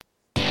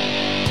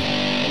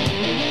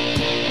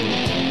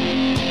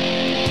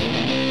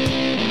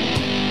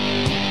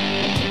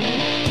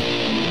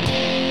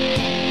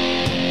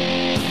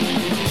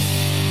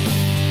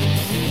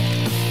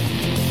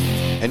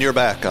you're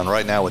back on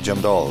Right Now with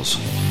Jim Dawes.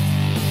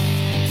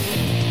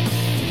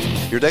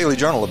 Your daily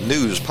journal of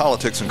news,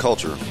 politics, and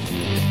culture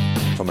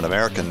from an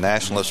American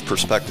nationalist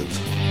perspective.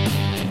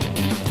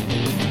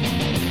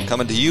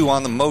 Coming to you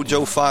on the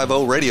Mojo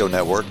 50 radio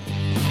network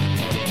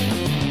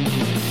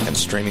and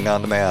streaming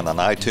on demand on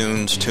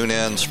iTunes,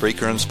 TuneIn,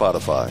 Spreaker, and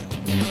Spotify.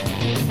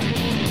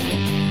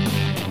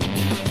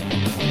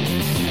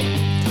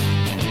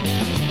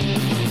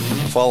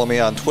 Follow me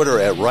on Twitter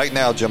at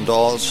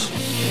RightNowJimDawes,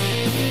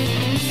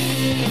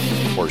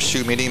 or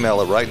shoot me an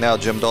email at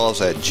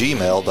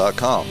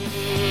rightnowjimdawes@gmail.com.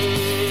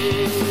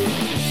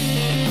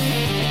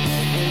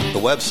 The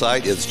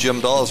website is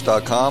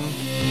jimdawes.com,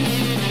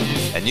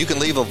 and you can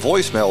leave a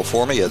voicemail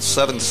for me at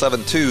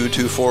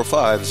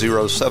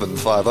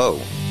 772-245-0750.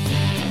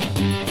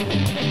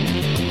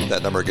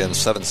 That number again,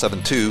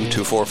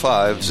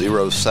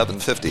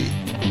 772-245-0750.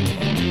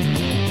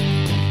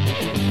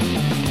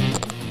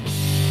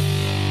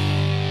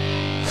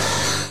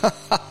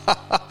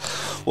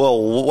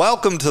 Well,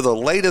 welcome to the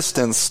latest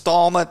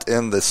installment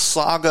in the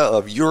saga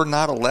of You're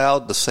Not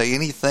Allowed to Say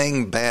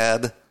Anything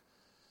Bad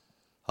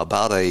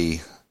About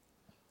a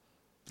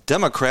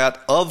Democrat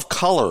of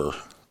color.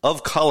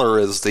 Of color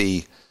is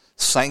the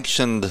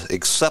sanctioned,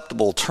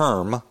 acceptable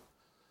term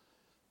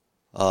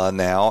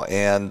now,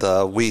 and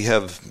we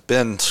have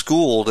been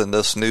schooled in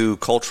this new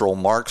cultural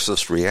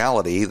Marxist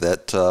reality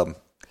that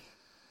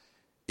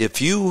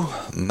if you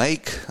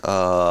make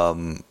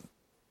a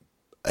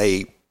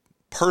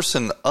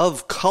person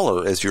of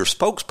color as your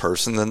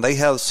spokesperson, then they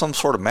have some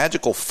sort of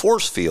magical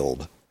force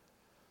field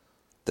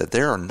that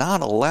they are not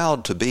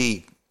allowed to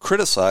be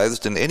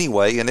criticized in any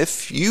way. And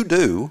if you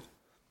do,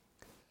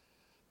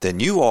 then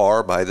you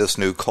are, by this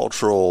new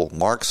cultural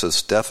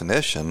Marxist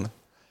definition,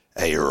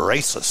 a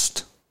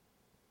racist.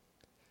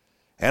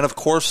 And of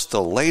course,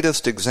 the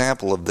latest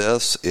example of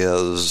this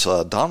is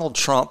Donald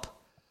Trump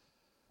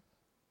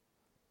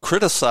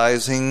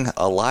criticizing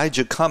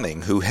Elijah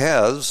Cumming, who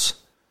has,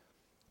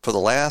 for the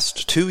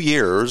last 2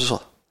 years,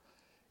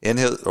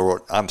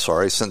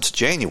 since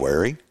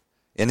January,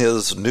 in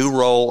his new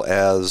role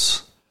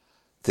as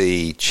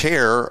the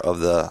chair of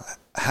the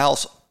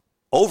House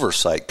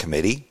Oversight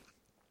Committee,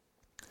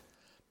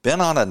 been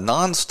on a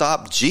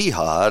nonstop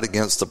jihad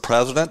against the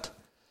president,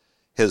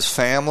 his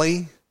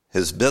family,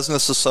 his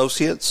business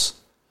associates,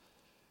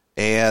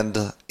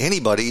 and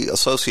anybody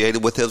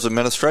associated with his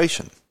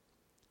administration.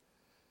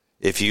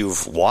 If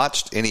you've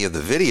watched any of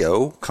the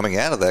video coming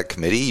out of that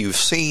committee, you've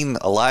seen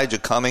Elijah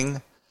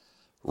Cumming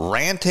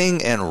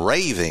ranting and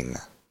raving,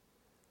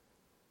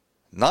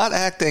 not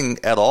acting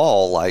at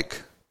all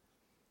like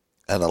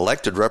an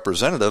elected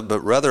representative,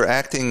 but rather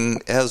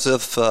acting as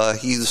if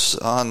he's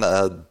on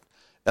an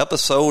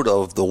episode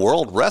of the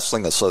World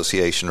Wrestling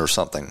Association or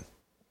something.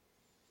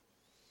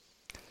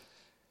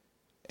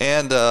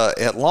 And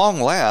at long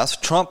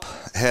last, Trump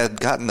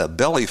had gotten a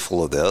belly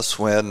full of this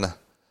when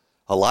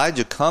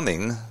Elijah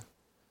Cumming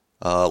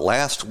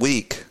last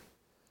week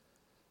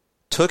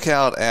took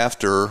out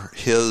after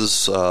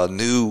his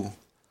new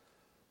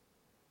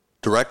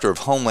director of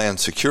Homeland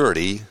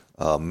Security,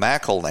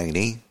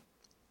 McElhaney.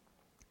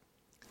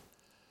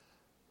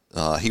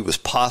 He was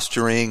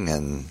posturing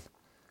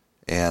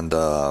and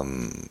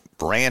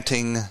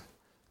ranting,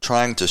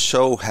 trying to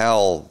show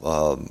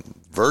how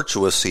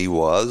virtuous he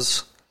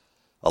was,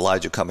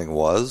 Elijah Cumming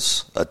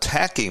was,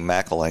 attacking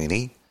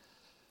McElhaney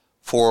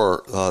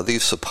for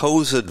these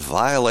supposed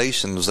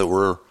violations that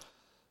were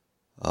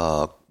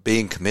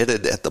being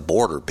committed at the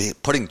border,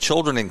 putting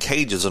children in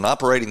cages and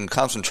operating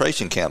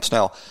concentration camps.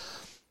 Now,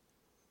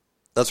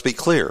 let's be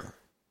clear.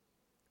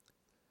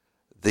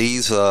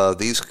 These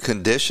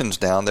conditions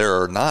down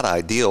there are not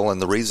ideal,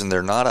 and the reason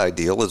they're not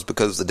ideal is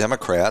because the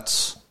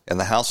Democrats in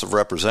the House of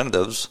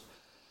Representatives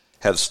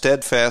have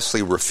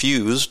steadfastly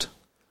refused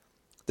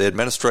the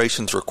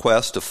administration's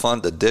request to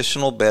fund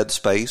additional bed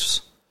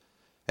space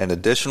and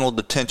additional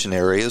detention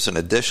areas and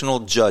additional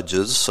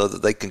judges so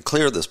that they can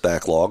clear this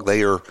backlog.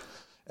 They are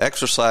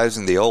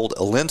exercising the old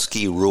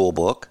Alinsky rule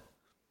book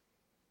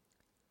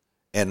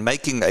and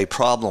making a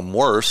problem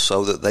worse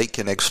so that they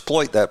can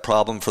exploit that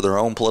problem for their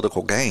own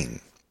political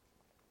gain.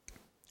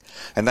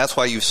 And that's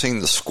why you've seen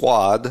the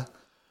squad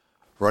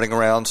running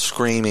around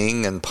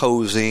screaming and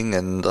posing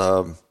and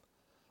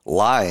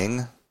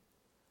lying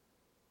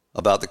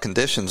about the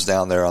conditions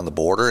down there on the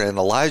border. And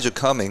Elijah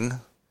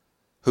Cumming,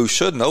 who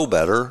should know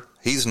better,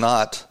 he's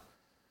not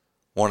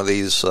one of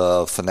these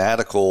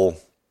fanatical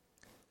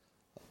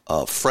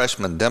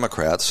freshman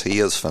Democrats. He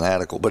is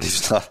fanatical, but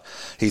he's not.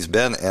 He's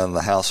been in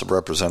the House of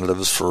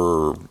Representatives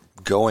for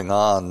going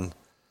on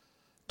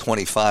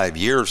 25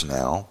 years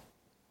now.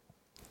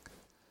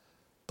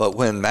 But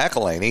when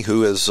McElhaney,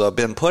 who has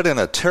been put in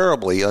a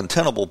terribly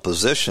untenable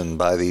position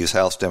by these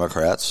House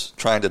Democrats,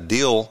 trying to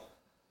deal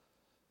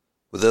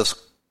with this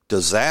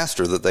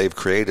disaster that they've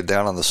created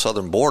down on the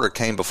southern border,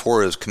 came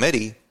before his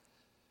committee,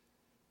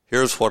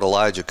 here's what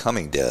Elijah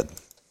Cumming did.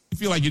 You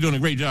feel like you're doing a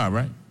great job,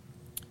 right?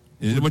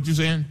 Is that what you're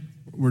saying?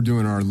 We're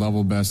doing our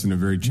level best in a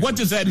very challenging. What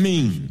does that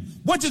mean?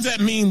 What does that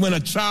mean when a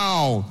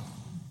child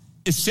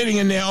is sitting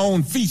in their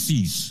own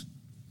feces.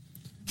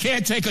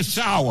 Can't take a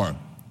shower.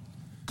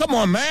 Come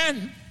on,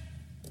 man.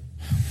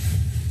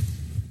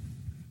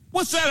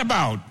 What's that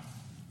about?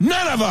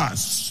 None of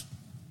us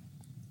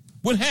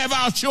would have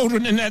our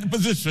children in that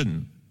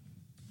position.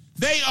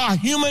 They are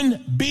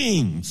human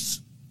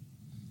beings.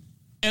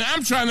 And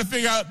I'm trying to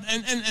figure out,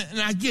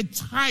 and I get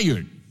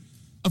tired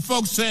of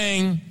folks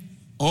saying,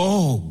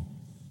 oh,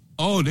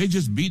 they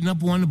just beating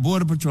up on the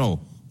Border Patrol.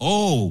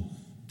 Oh,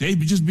 they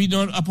just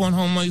beating up on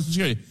Homeland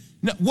Security.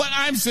 Now, what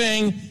I'm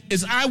saying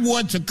is I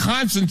want to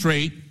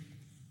concentrate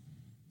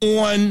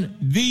on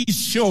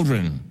these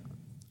children.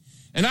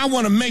 And I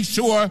want to make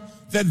sure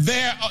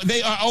that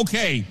they are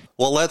okay.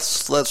 Well,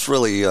 let's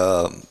really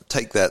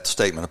take that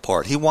statement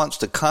apart. He wants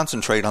to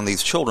concentrate on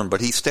these children,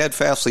 but he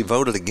steadfastly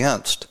voted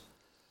against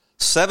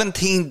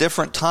 17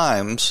 different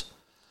times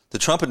the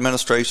Trump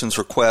administration's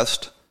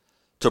request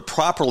to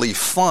properly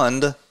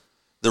fund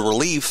the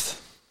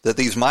relief that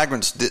these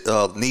migrants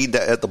need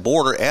at the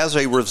border as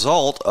a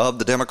result of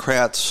the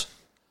Democrats'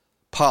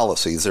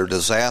 policies, their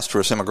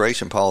disastrous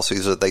immigration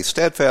policies that they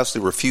steadfastly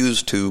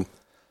refuse to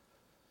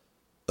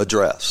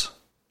address.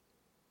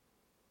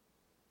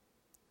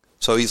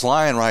 So he's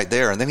lying right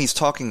there, and then he's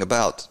talking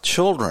about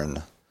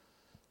children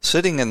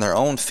sitting in their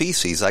own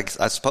feces. I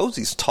suppose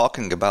he's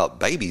talking about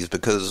babies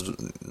because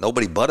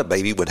nobody but a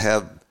baby would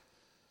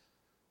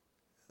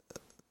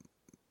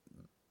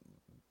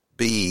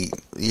be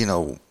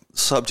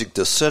subject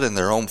to sit in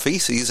their own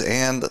feces,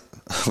 and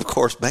of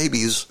course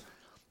babies,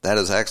 that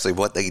is actually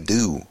what they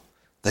do.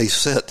 They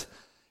sit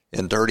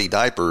in dirty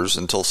diapers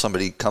until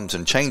somebody comes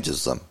and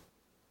changes them.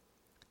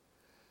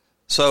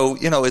 So,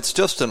 it's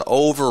just an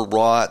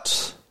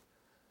overwrought,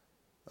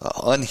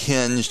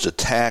 unhinged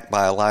attack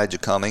by Elijah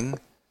Cumming.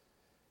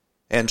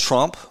 And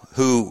Trump,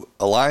 who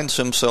aligns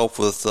himself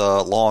with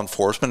law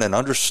enforcement and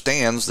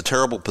understands the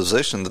terrible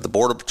position that the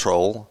Border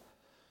Patrol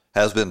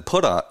has been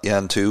put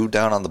into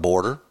down on the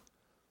border,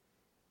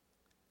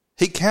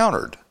 he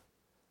countered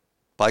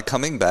by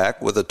coming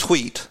back with a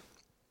tweet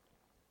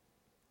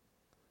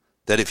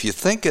that if you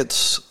think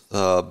it's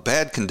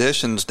bad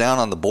conditions down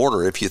on the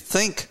border, if you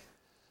think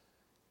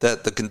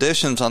that the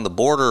conditions on the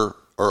border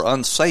are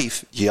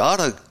unsafe, you ought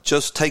to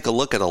just take a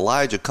look at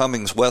Elijah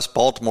Cummings' West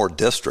Baltimore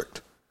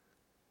district.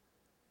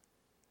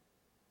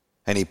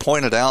 And he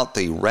pointed out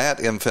the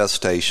rat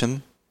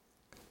infestation,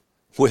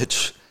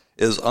 which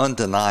is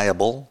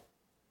undeniable.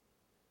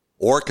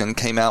 Orkin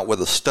came out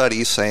with a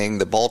study saying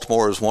that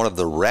Baltimore is one of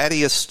the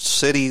rattiest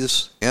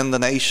cities in the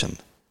nation.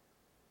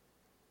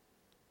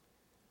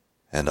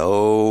 And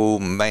oh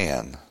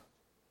man,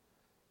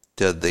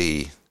 did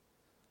the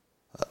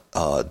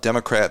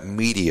Democrat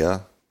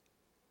media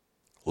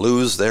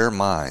lose their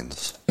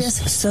minds. This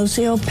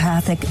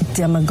sociopathic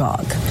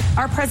demagogue.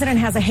 Our president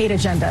has a hate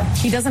agenda.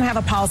 He doesn't have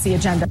a policy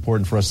agenda.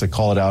 Important for us to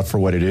call it out for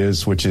what it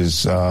is, which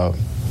is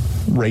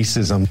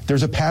racism.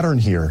 There's a pattern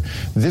here.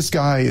 This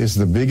guy is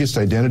the biggest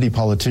identity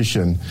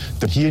politician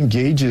that he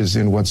engages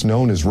in what's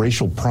known as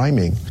racial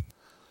priming.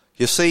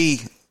 You see,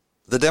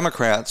 the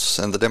Democrats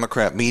and the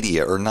Democrat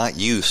media are not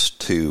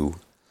used to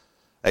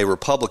a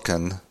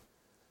Republican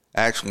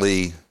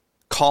actually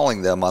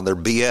calling them on their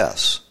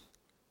BS.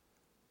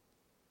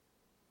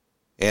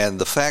 And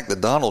the fact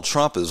that Donald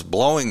Trump is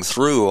blowing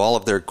through all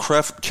of their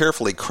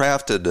carefully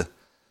crafted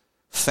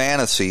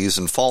fantasies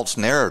and false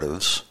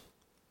narratives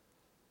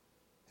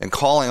and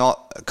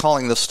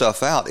calling this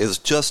stuff out is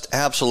just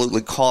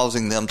absolutely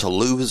causing them to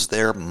lose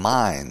their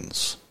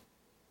minds.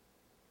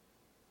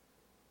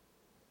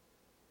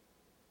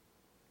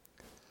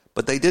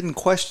 But they didn't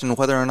question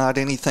whether or not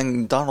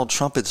anything Donald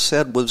Trump had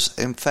said was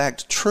in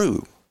fact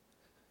true,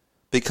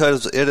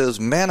 because it is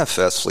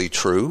manifestly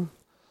true.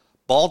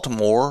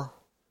 Baltimore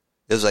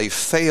is a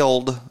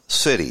failed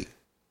city,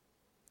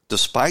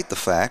 despite the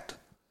fact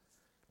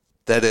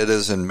that it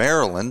is in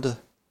Maryland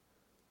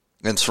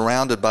and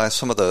surrounded by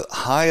some of the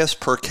highest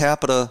per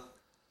capita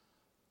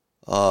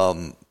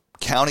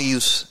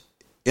counties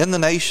in the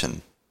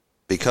nation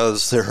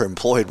because they're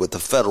employed with the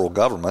federal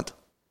government.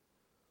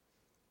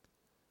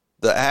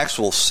 The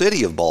actual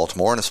city of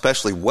Baltimore, and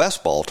especially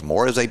West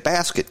Baltimore, is a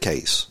basket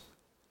case,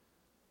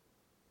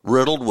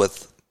 riddled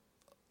with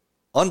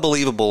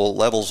unbelievable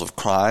levels of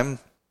crime.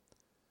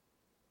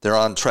 They're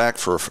on track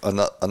for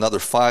another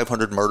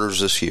 500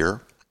 murders this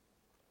year,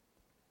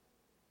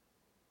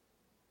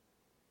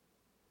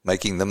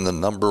 making them the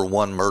number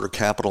one murder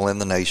capital in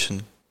the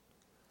nation.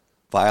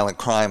 Violent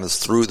crime is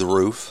through the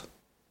roof.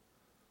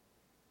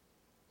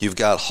 You've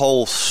got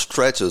whole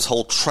stretches,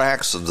 whole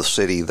tracts of the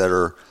city that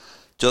are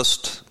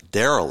just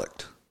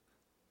derelict.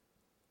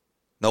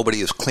 Nobody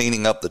is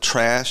cleaning up the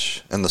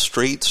trash in the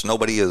streets.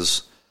 Nobody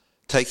is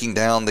taking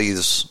down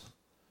these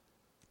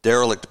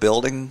derelict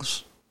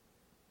buildings.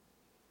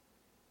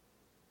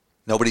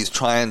 Nobody's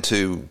trying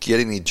to get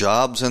any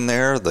jobs in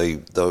there.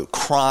 The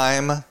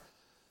crime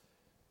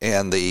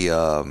and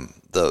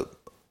the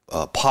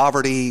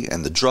poverty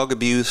and the drug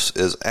abuse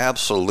is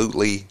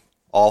absolutely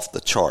off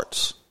the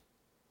charts.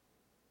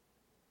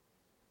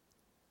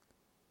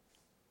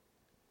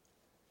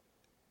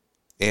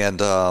 And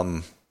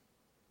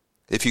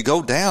if you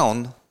go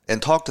down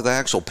and talk to the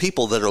actual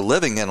people that are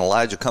living in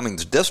Elijah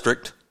Cummings'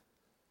 district,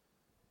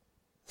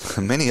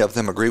 many of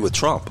them agree with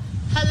Trump.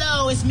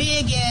 Hello, it's me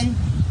again,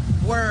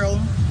 world.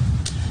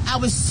 I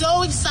was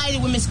so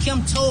excited when Ms.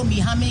 Kim told me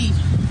how many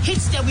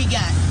hits that we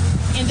got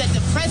and that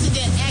the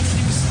president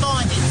actually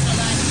responded to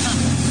Elijah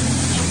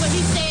Cummings. And what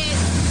he said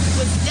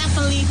was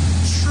definitely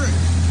true.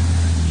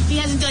 He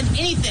hasn't done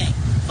anything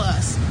for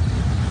us.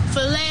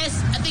 For the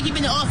last, I think he's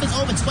been in office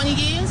over 20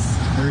 years?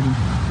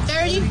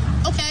 30?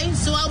 Okay,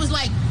 so I was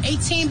like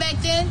 18 back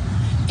then,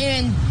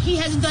 and he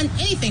hasn't done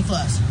anything for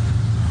us.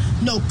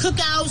 No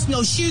cookouts,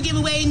 no shoe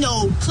giveaway,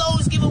 no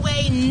clothes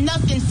giveaway,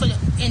 nothing for the,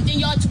 and then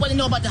y'all want to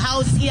know about the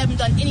houses. He hasn't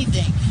done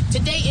anything.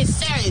 Today is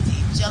Saturday,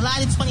 July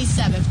the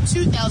 27th,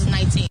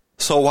 2019.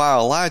 So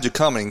while Elijah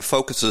Cummings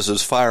focuses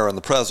his fire on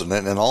the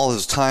president and all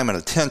his time and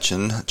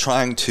attention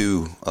trying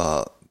to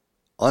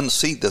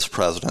unseat this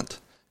president,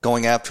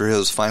 going after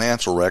his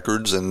financial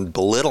records and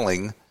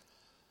belittling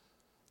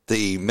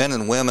the men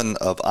and women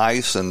of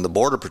ICE and the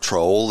Border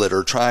Patrol that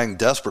are trying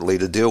desperately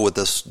to deal with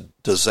this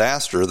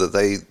disaster that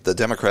the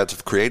Democrats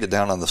have created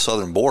down on the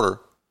southern border,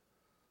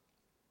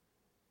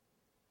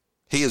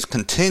 he is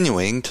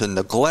continuing to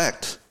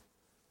neglect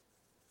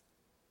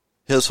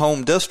his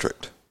home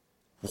district.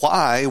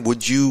 Why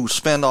would you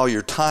spend all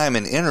your time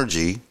and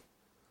energy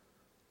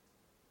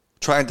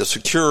trying to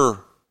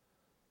secure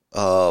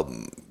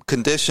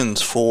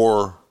conditions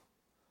for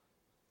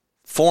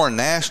foreign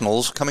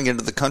nationals coming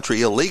into the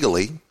country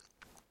illegally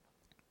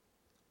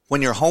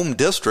when your home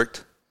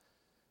district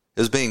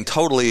is being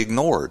totally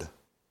ignored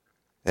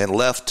and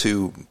left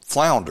to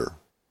flounder?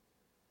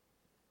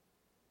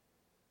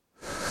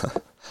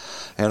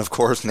 And of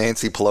course,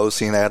 Nancy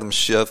Pelosi and Adam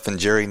Schiff and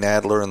Jerry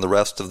Nadler and the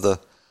rest of the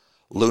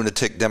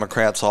lunatic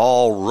Democrats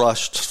all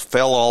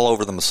fell all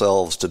over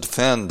themselves to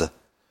defend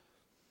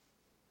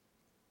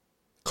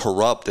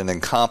corrupt and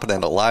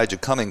incompetent Elijah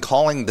Cummings,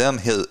 calling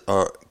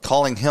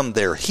him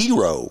their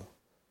hero.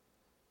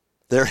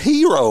 Their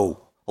hero.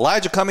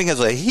 Elijah Cummings is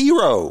a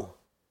hero.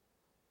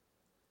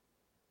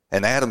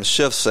 And Adam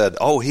Schiff said,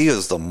 he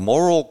is the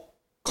moral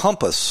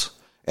compass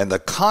and the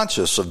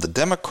conscience of the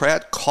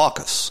Democrat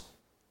caucus.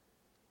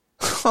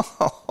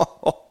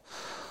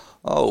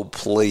 Oh,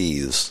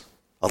 please.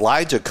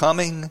 Elijah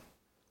Cummings,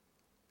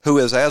 who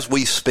is, as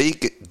we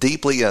speak,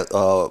 deeply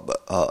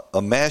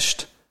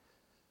enmeshed,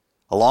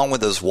 along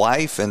with his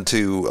wife,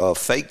 into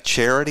fake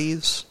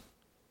charities.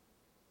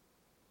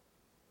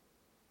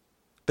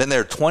 Been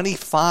there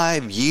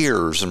 25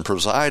 years and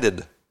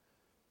presided.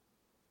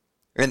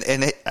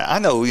 And I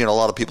know, a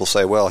lot of people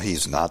say, well,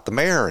 he's not the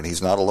mayor and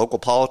he's not a local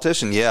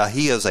politician. Yeah,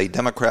 he is a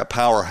Democrat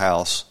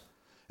powerhouse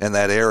in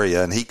that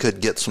area, and he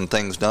could get some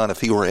things done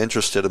if he were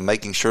interested in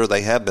making sure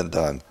they have been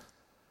done.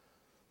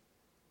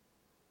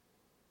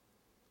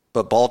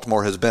 But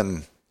Baltimore has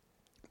been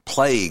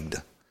plagued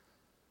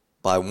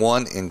by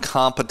one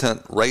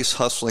incompetent,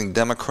 race-hustling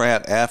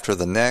Democrat after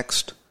the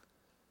next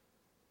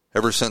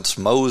ever since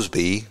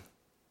Mosby,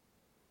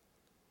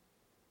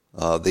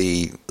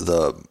 the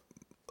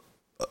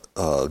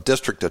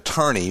district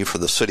attorney for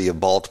the city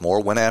of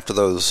Baltimore, went after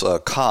those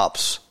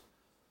cops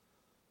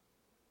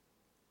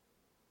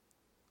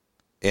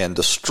and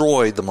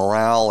destroyed the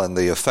morale and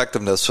the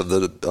effectiveness of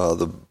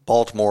the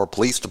Baltimore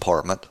Police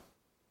Department.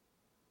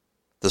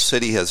 The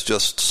city has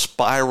just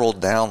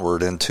spiraled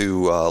downward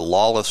into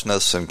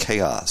lawlessness and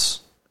chaos.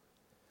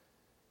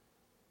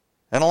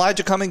 And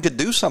Elijah Cummings could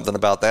do something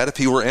about that if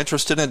he were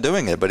interested in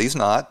doing it, but he's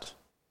not.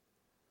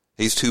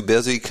 He's too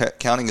busy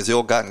counting his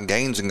ill-gotten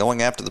gains and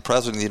going after the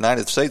President of the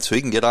United States so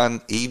he can get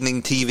on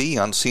evening TV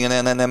on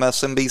CNN and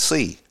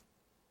MSNBC.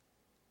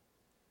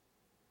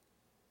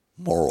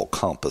 Moral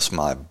compass,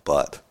 my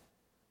butt.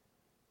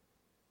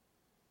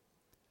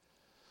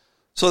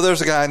 So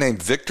there's a guy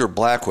named Victor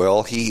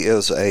Blackwell. He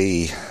is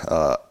a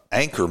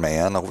anchor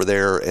man over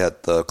there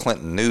at the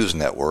Clinton News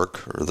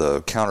Network, or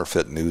the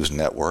Counterfeit News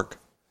Network.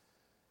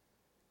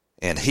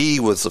 And he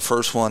was the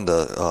first one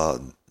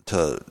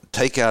to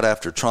take out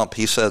after Trump.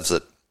 He says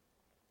that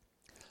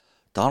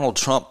Donald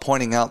Trump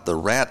pointing out the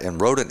rat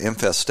and rodent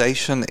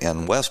infestation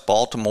in West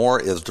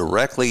Baltimore is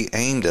directly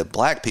aimed at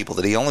black people,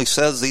 that he only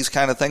says these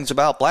kind of things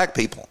about black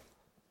people.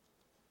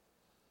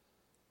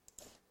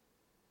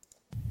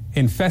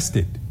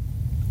 Infested.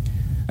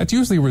 That's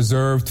usually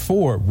reserved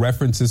for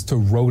references to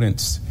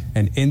rodents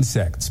and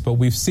insects, but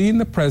we've seen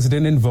the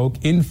president invoke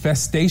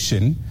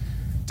infestation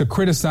to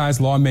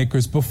criticize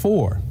lawmakers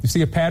before. You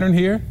see a pattern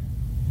here?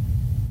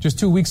 Just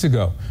 2 weeks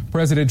ago,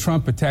 President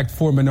Trump attacked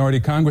 4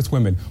 minority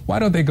congresswomen. Why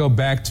don't they go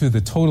back to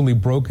the totally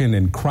broken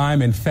and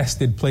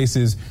crime-infested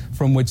places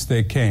from which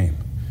they came?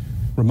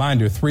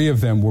 Reminder, 3 of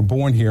them were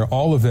born here.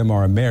 All of them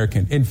are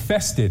American.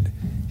 Infested,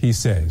 he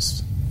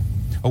says.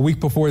 A week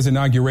before his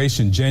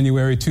inauguration,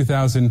 January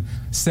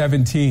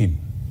 2017,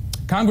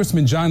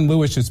 Congressman John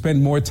Lewis should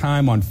spend more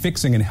time on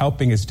fixing and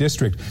helping his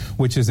district,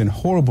 which is in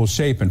horrible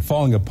shape and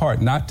falling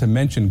apart, not to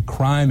mention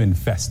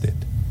crime-infested.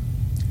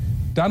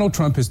 Donald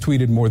Trump has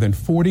tweeted more than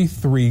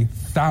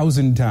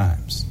 43,000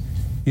 times.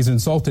 He's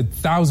insulted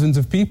thousands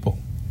of people,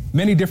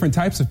 many different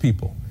types of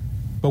people.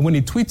 But when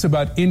he tweets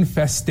about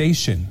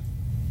infestation,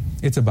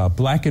 it's about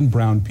black and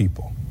brown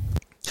people.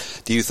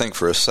 Do you think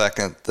for a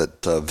second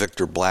that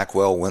Victor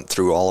Blackwell went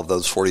through all of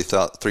those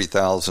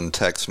 43,000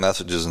 text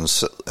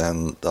messages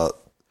and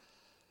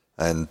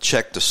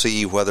checked to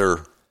see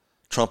whether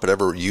Trump had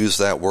ever used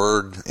that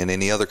word in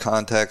any other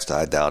context?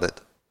 I doubt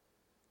it.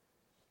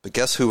 But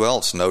guess who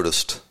else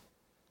noticed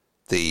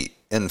the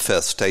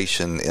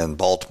infestation in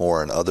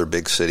Baltimore and other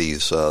big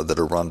cities that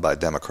are run by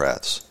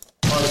Democrats?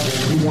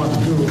 What we want to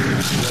do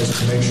is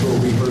to make sure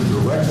we heard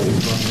directly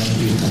from them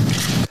people.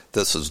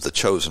 This is the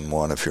chosen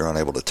one, if you're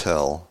unable to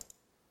tell.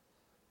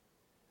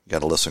 You got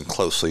to listen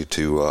closely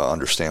to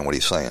understand what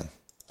he's saying.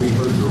 We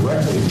heard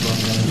directly from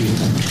them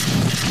people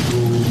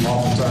who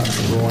oftentimes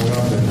are growing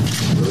up in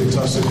really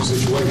tough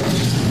situations,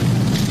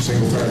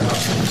 single-parent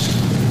households,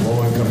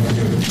 low-income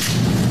communities,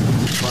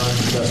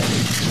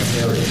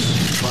 crime-infested areas.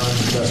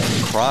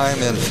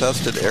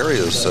 Crime-infested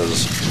areas,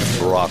 says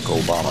Barack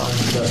Obama.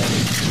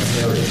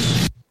 Crime-infested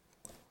areas.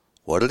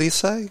 What did he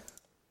say?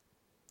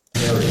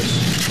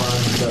 Areas.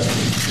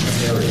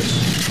 Crime-infested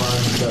areas.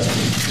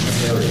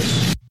 Crime-infested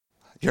areas.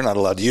 You're not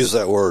allowed to use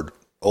that word,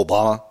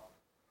 Obama.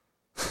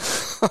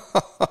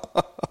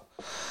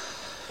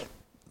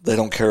 They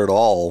don't care at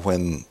all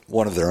when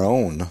one of their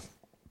own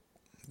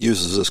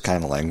uses this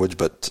kind of language,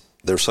 but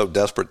they're so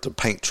desperate to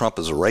paint Trump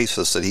as a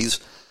racist that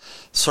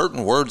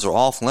certain words are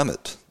off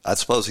limit. I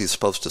suppose he's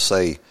supposed to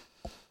say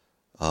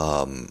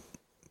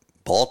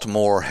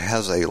Baltimore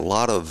has a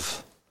lot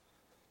of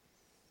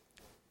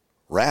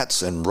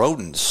rats and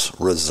rodents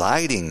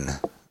residing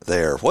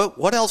there.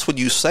 What else would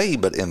you say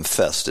but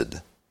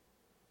infested?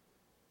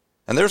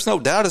 And there's no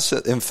doubt it's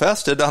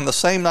infested. On the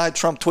same night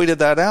Trump tweeted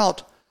that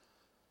out,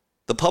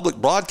 the public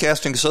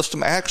broadcasting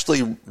system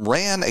actually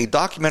ran a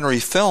documentary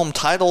film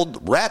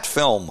titled Rat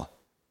Film.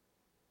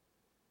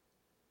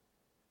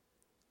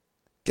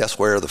 Guess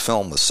where the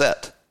film was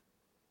set?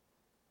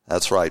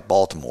 That's right,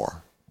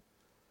 Baltimore.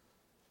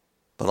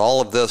 But all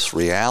of this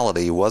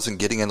reality wasn't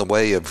getting in the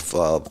way of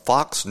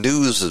Fox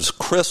News'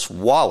 Chris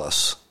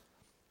Wallace,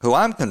 who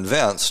I'm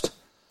convinced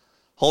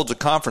holds a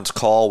conference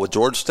call with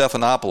George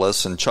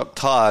Stephanopoulos and Chuck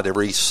Todd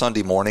every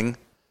Sunday morning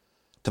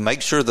to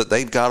make sure that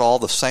they've got all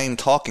the same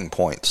talking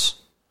points.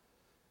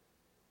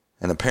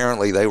 And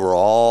apparently they were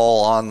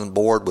all on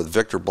board with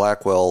Victor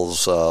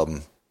Blackwell's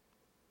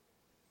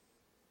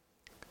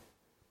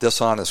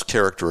dishonest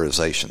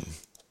characterization.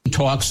 He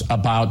talks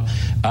about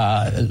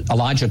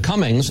Elijah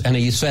Cummings, and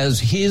he says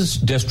his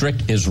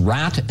district is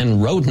rat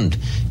and rodent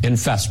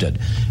infested.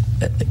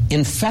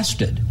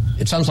 Infested.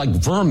 It sounds like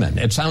vermin.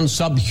 It sounds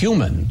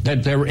subhuman.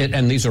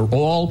 And these are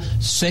all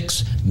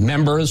 6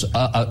 members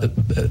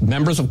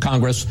of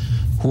Congress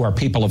who are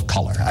people of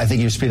color. I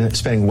think you're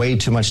spending way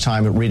too much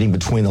time reading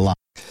between the lines.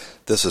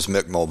 This is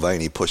Mick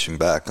Mulvaney pushing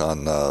back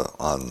on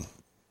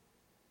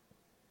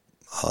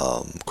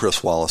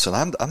Chris Wallace, and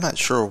I'm not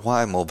sure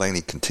why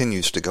Mulvaney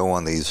continues to go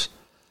on these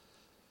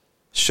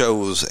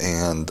shows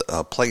and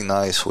play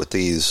nice with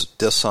these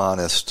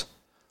dishonest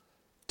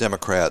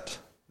Democrat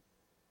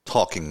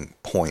talking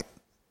point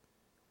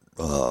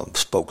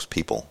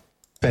spokespeople.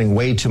 Spending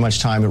way too much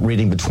time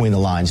reading between the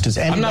lines.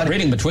 I'm not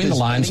reading between the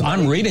lines.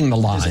 I'm reading the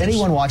lines. Does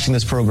anyone watching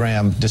this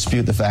program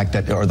dispute the fact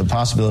that, or the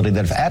possibility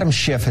that if Adam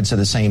Schiff had said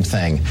the same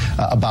thing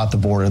about the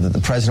border, that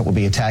the president would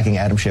be attacking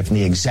Adam Schiff in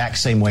the exact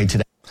same way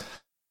today?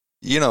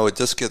 You know, it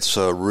just gets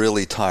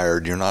really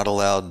tired. You're not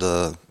allowed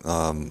to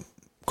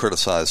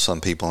criticize some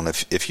people, and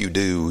if you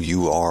do,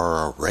 you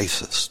are a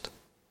racist.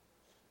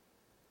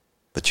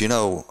 But you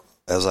know,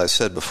 as I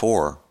said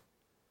before,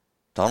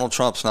 Donald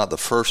Trump's not the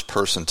first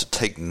person to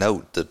take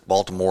note that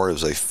Baltimore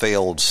is a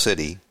failed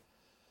city.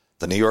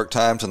 The New York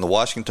Times and the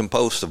Washington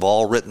Post have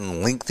all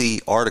written lengthy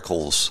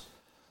articles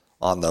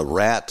on the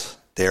rat,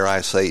 dare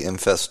I say,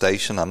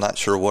 infestation. I'm not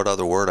sure what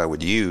other word I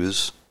would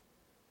use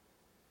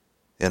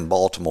in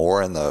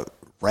Baltimore, and the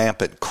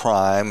rampant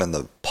crime and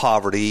the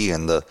poverty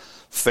and the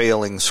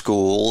failing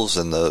schools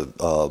and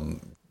the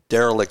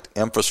derelict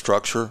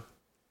infrastructure.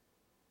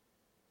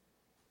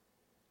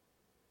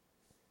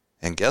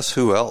 And guess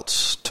who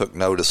else took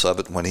notice of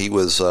it when he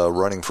was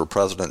running for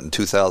president in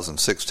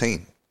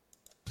 2016?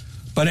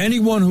 But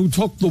anyone who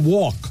took the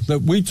walk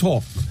that we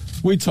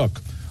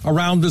took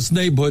around this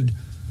neighborhood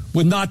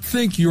would not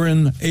think you're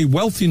in a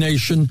wealthy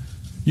nation.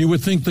 You would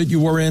think that you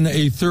were in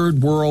a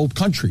third world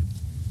country.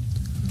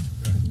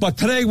 But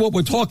today what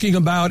we're talking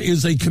about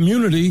is a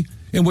community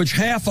in which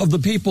half of the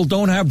people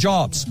don't have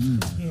jobs.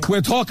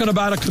 We're talking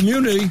about a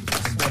community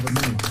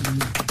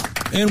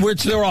in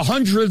which there are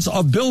hundreds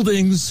of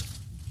buildings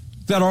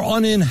that are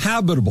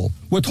uninhabitable.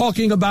 We're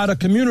talking about a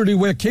community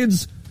where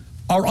kids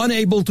are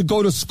unable to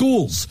go to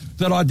schools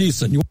that are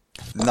decent.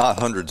 Not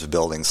hundreds of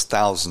buildings,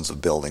 thousands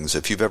of buildings.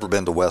 If you've ever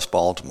been to West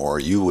Baltimore,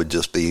 you would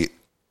just be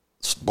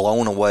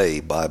blown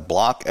away by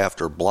block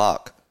after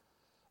block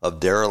of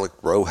derelict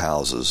row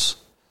houses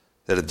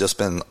that have just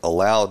been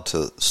allowed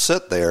to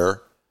sit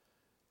there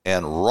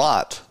and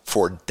rot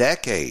for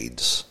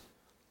decades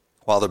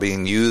while they're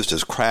being used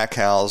as crack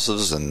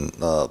houses and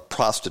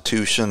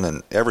prostitution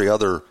and every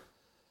other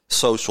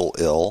social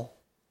ill.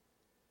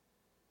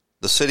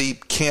 the city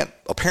can't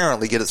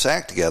apparently get its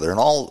act together. And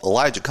all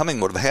Elijah Cumming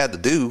would have had to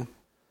do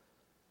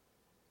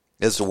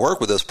is to work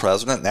with this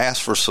president and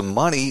ask for some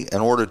money in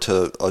order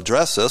to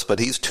address this, but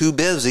he's too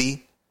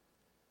busy,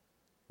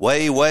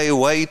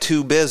 way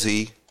too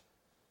busy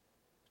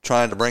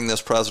trying to bring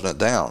this president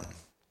down.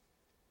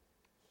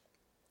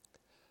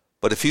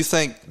 But if you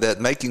think that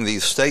making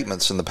these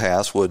statements in the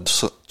past would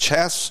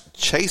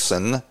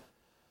chasten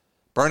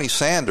Bernie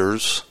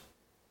Sanders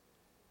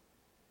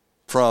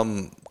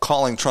from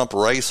calling Trump a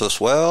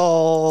racist,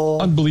 well...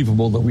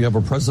 Unbelievable that we have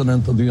a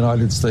president of the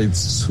United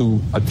States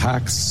who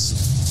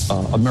attacks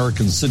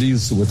American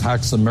cities, who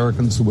attacks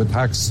Americans, who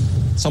attacks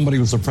somebody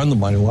who's a friend of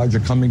mine. Elijah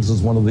Cummings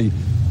is one of the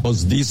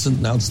most decent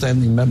and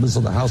outstanding members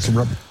of the House of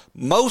Representatives.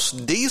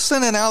 Most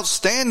decent and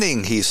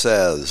outstanding, he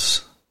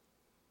says.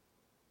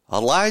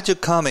 Elijah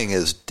Cummings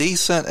is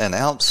decent and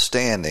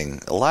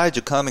outstanding.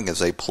 Elijah Cummings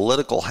is a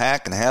political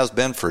hack and has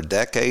been for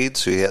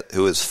decades,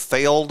 who has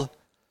failed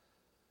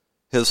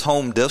his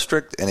home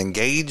district and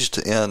engaged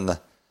in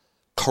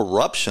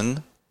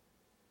corruption.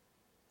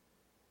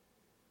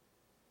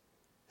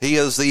 He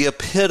is the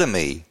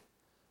epitome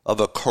of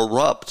a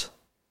corrupt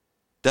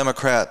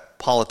Democrat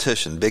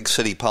politician, big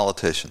city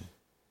politician.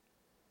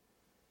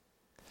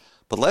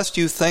 But lest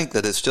you think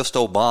that it's just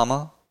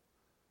Obama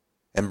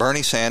and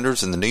Bernie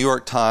Sanders and the New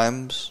York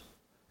Times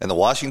and the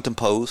Washington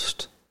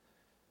Post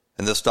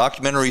and this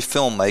documentary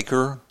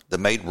filmmaker that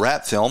made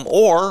Rat Film,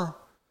 or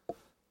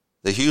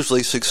the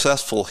hugely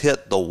successful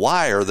hit The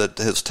Wire that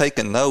has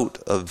taken note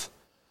of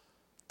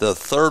the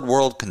third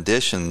world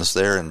conditions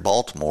there in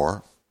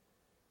Baltimore.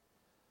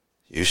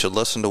 You should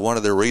listen to one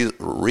of their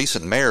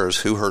recent mayors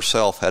who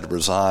herself had to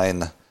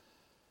resign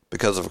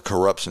because of a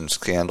corruption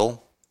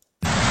scandal.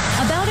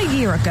 About a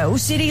year ago,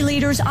 city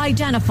leaders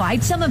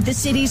identified some of the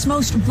city's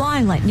most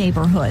violent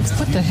neighborhoods.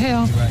 What the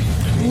hell?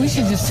 We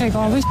should just take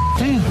all this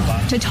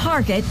down. To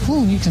target.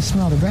 Ooh, you can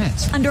smell the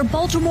rats. Under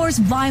Baltimore's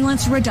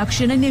Violence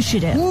Reduction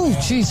Initiative. Ooh,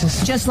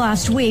 Jesus. Just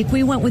last week,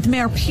 we went with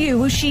Mayor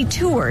Pugh as she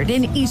toured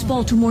an East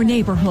Baltimore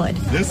neighborhood.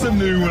 It's a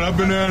new one. I've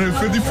been out here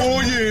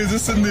 54 years.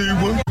 It's a new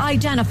one.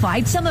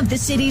 Identified some of the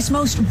city's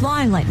most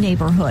violent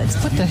neighborhoods.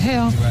 What the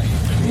hell?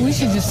 We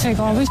should just take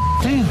all this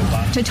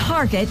down. To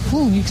target.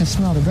 Ooh, you can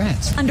smell the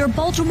rats. Under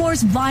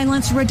Baltimore's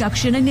Violence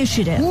Reduction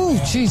Initiative. Ooh,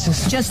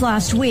 Jesus. Just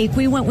last week,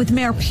 we went with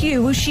Mayor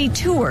Pugh as she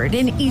toured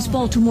an East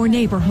Baltimore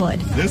neighborhood.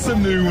 It's a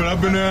new one.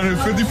 I've been out here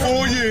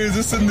 54 years.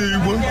 It's a new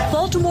one.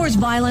 Baltimore's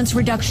Violence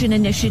Reduction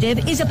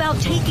Initiative is about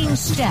taking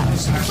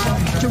steps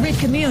to rid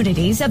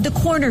communities of the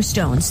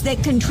cornerstones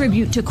that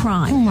contribute to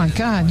crime. Oh, my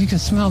God. You can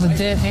smell the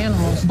dead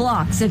animals.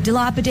 Blocks of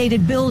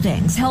dilapidated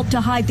buildings help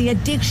to hide the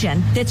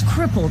addiction that's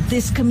crippled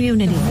this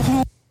community.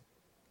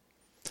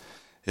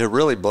 It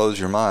really blows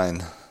your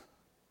mind.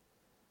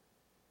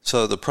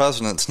 So the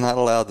president's not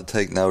allowed to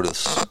take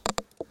notice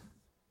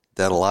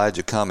that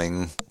Elijah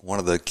Cummings, one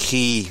of the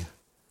key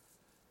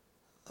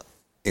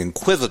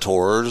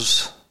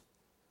inquisitors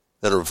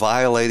that are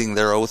violating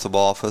their oath of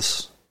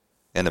office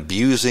and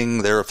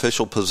abusing their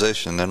official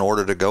position in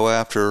order to go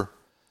after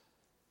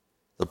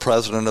the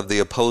president of the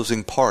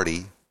opposing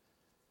party,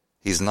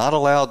 he's not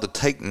allowed to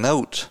take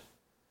note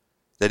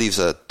that he's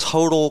a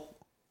total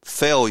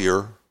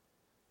failure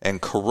and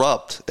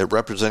corrupt at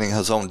representing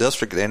his own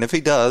district. And if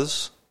he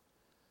does,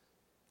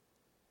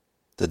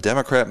 the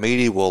Democrat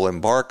media will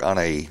embark on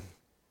a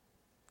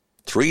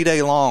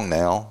 3-day long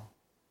now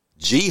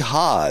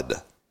jihad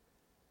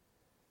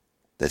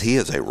that he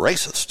is a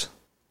racist,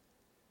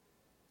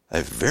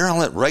 a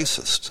virulent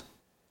racist.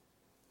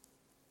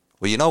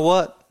 Well, you know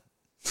what?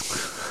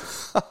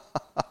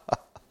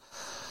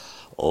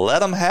 Let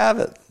them have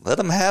it. Let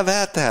them have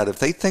at that. If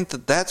they think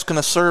that that's going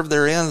to serve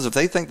their ends, if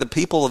they think the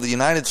people of the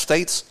United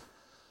States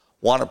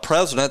want a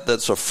president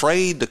that's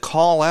afraid to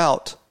call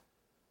out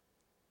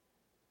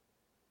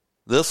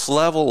this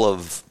level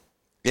of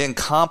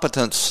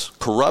incompetence,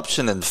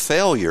 corruption, and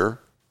failure,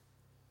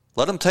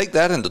 let them take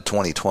that into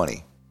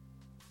 2020.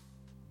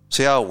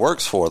 See how it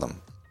works for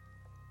them.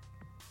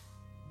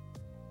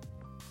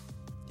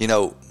 You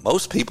know,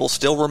 most people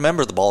still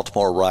remember the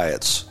Baltimore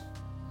riots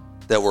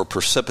that were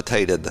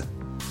precipitated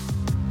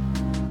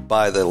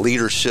by the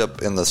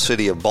leadership in the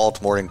city of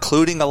Baltimore,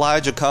 including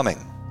Elijah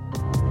Cummings,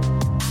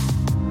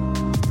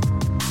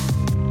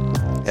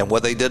 and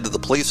what they did to the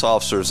police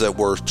officers that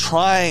were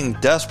trying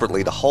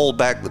desperately to hold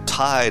back the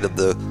tide of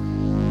the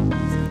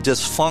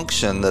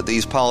dysfunction that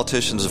these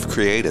politicians have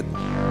created.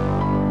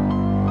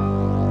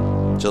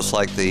 Just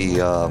like the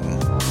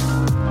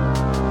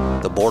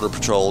Border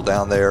Patrol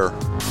down there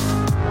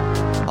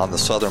on the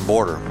southern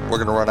border. We're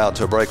going to run out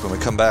to a break. When we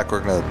come back,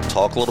 we're going to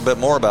talk a little bit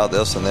more about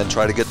this and then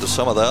try to get to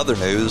some of the other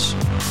news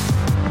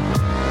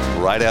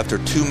right after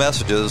 2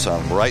 messages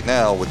on Right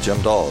Now with Jim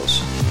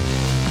Dawes.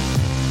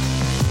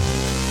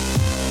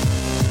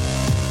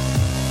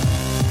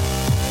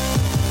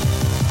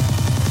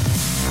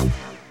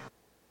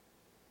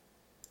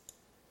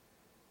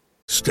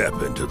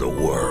 Step into the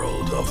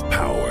world of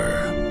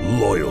power,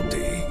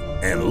 loyalty,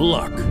 and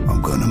luck.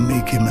 I'm gonna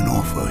make him an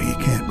offer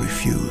he can't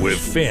refuse. With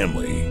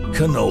family,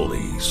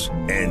 cannolis,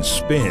 and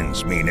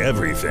spins mean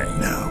everything.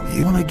 Now,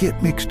 you wanna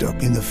get mixed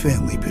up in the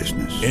family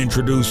business.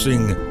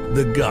 Introducing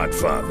The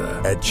Godfather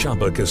at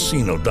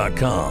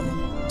ChumbaCasino.com.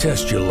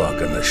 Test your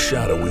luck in the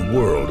shadowy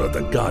world of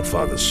The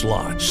Godfather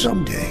slot.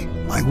 Someday,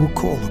 I will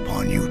call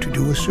upon you to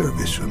do a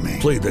service for me.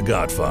 Play The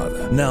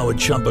Godfather, now at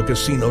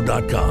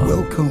ChumbaCasino.com.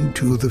 Welcome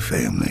to the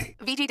family.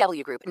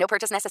 VGW Group. No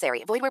purchase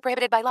necessary. Void where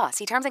prohibited by law.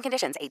 See terms and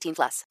conditions.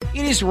 18+.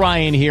 It is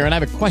Ryan here, and I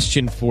have a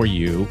question for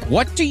you.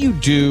 What do you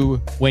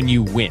do when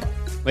you win?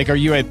 Like, are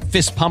you a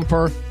fist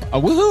pumper, a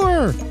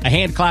woo-hooer, a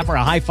hand clapper,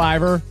 a high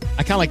fiver?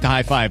 I kind of like the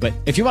high five, but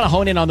if you want to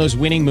hone in on those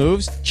winning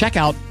moves, check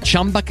out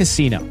Chumba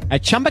Casino.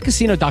 At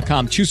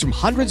ChumbaCasino.com, choose from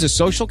hundreds of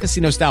social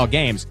casino-style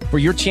games for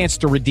your chance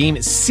to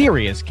redeem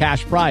serious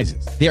cash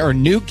prizes. There are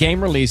new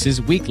game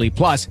releases weekly,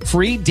 plus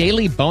free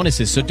daily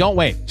bonuses. So don't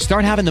wait.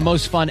 Start having the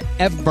most fun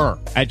ever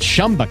at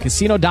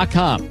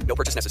ChumbaCasino.com. No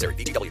purchase necessary.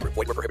 VGW Group.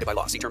 Void where prohibited by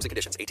law. See terms and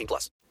conditions.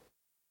 18+.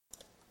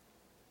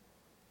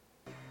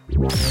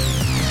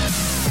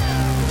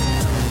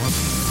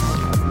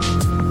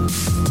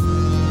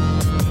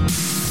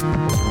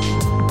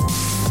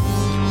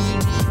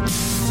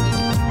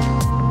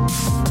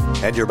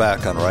 And you're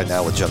back on Right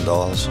Now with Jim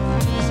Dawes,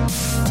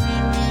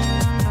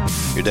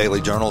 your daily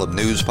journal of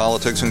news,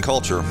 politics, and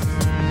culture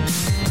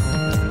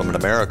from an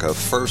America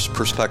First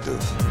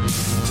perspective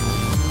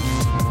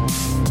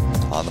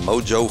on the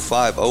Mojo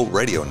 50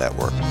 radio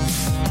network.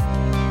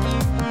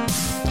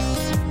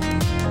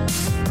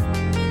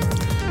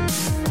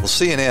 Well,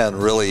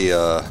 CNN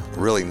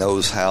really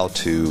knows how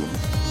to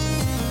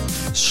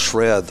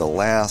shred the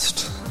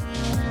last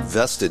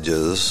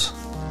vestiges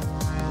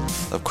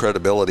of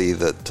credibility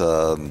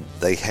that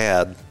they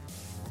had.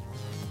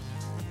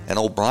 And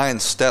old Brian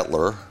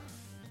Stetler,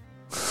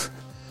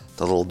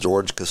 the little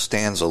George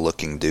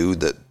Costanza-looking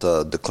dude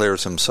that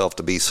declares himself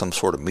to be some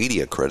sort of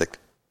media critic,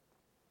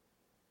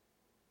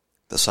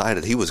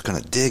 decided he was going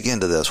to dig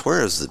into this.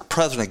 Where is the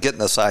president getting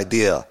this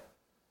idea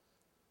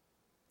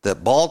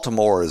that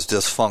Baltimore is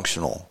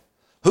dysfunctional?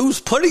 Who's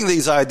putting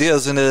these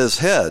ideas into his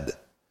head?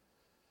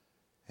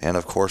 And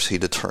of course, he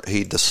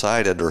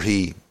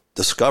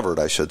discovered,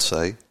 I should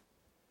say,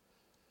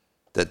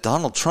 that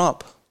Donald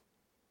Trump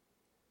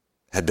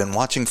had been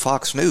watching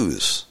Fox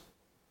News.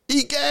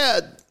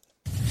 Egad!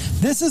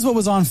 This is what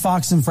was on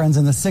Fox and Friends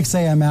in the 6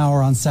 a.m.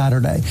 hour on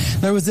Saturday.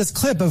 There was this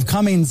clip of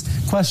Cummings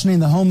questioning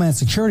the Homeland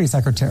Security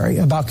Secretary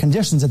about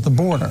conditions at the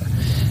border.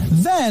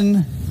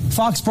 Then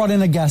Fox brought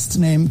in a guest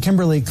named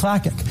Kimberly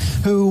Clackett,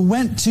 who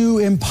went to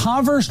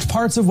impoverished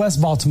parts of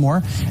West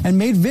Baltimore and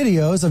made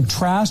videos of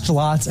trashed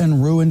lots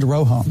and ruined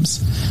row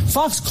homes.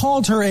 Fox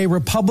called her a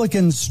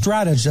Republican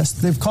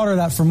strategist. They've called her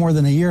that for more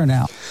than a year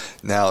now.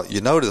 Now, you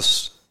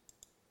notice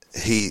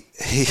he's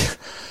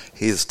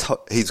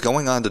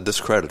going on to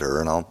discredit her,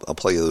 and I'll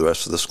play you the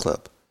rest of this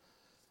clip.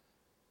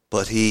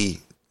 But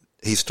he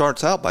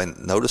starts out by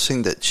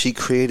noticing that she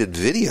created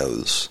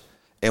videos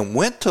and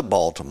went to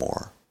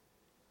Baltimore.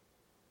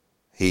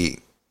 He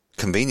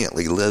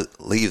conveniently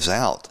leaves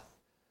out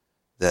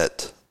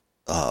that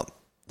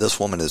this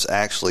woman is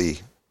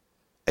actually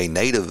a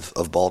native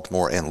of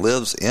Baltimore and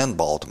lives in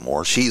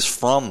Baltimore. She's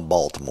from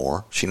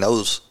Baltimore. She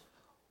knows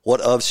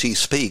what of she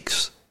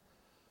speaks.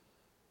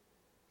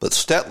 But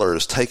Stetler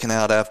is taken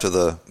out after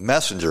the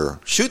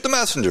messenger. Shoot the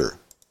messenger.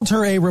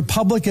 Her a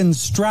Republican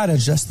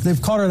strategist. They've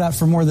called her that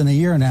for more than a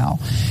year now.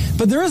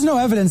 But there is no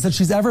evidence that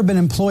she's ever been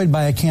employed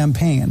by a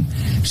campaign.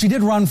 She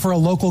did run for a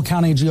local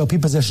county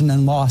GOP position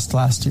and lost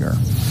last year.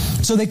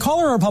 So they call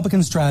her a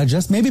Republican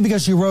strategist, maybe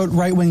because she wrote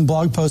right-wing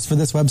blog posts for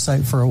this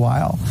website for a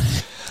while.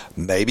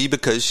 Maybe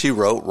because she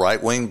wrote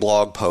right-wing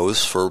blog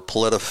posts for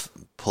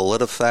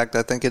PolitiFact,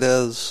 I think it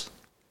is,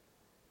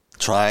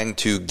 trying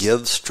to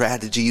give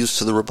strategies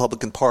to the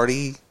Republican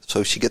Party.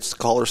 So she gets to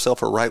call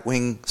herself a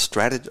right-wing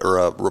or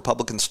a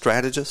Republican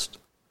strategist.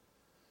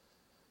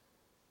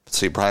 But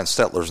see, Brian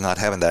Stetler's not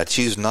having that.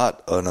 She's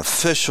not an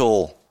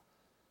official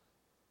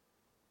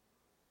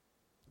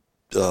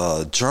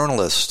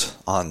journalist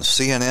on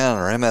CNN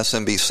or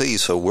MSNBC,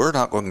 so we're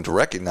not going to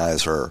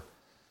recognize her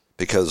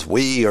because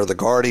we are the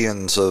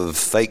guardians of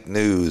fake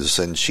news,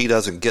 and she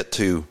doesn't get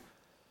to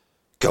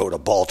go to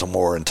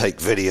Baltimore and take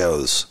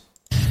videos.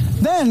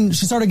 Then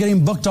she started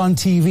getting booked on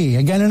TV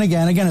again and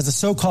again as a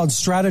so-called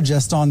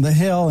strategist on The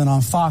Hill and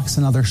on Fox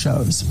and other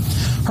shows.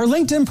 Her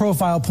LinkedIn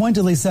profile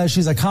pointedly says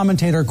she's a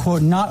commentator,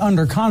 quote, not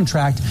under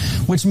contract,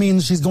 which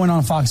means she's going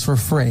on Fox for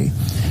free.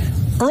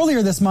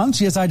 Earlier this month,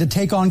 she decided to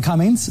take on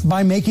Cummings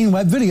by making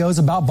web videos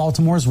about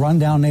Baltimore's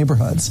rundown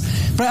neighborhoods.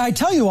 But I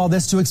tell you all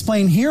this to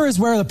explain here is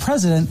where the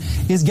president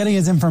is getting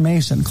his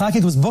information.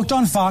 Clackett was booked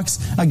on Fox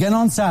again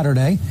on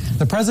Saturday.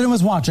 The president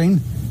was watching,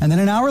 and then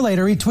an hour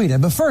later he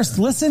tweeted. But first,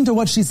 listen to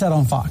what she said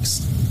on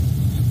Fox.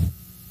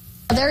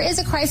 There is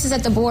a crisis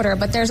at the border,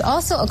 but there's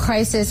also a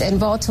crisis in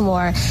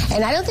Baltimore.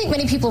 And I don't think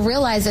many people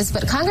realize this,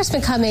 but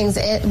Congressman Cummings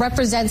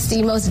represents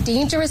the most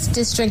dangerous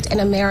district in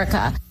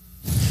America.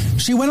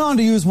 She went on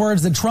to use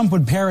words that Trump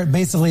would parrot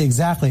basically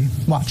exactly.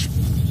 Watch.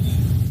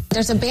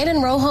 There's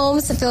abandoned row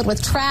homes filled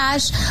with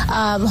trash,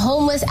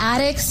 homeless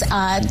addicts,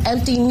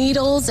 empty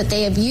needles that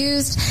they have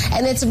used,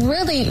 and it's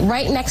really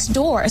right next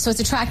door. So it's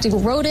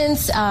attracting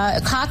rodents,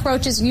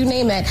 cockroaches, you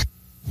name it.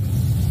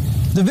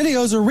 The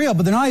videos are real,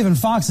 but they're not even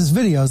Fox's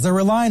videos. They're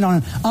relying on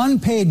an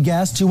unpaid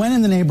guest who went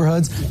in the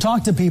neighborhoods,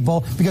 talked to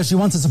people because she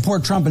wants to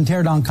support Trump and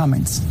tear down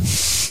Cummings.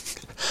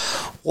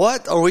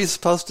 What are we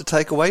supposed to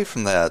take away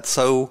from that?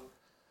 So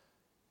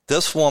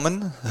this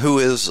woman who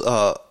is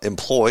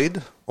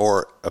employed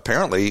or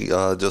apparently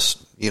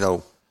just,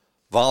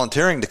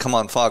 volunteering to come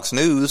on Fox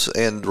News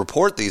and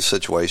report these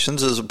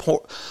situations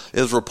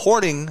is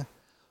reporting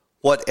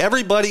what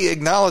everybody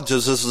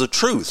acknowledges is the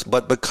truth.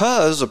 But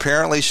because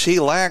apparently she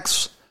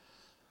lacks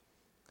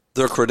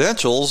the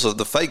credentials of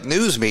the fake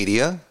news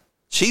media,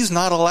 she's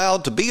not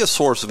allowed to be a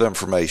source of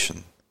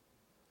information.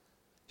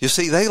 You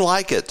see, they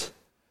like it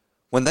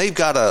when they've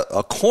got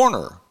a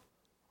corner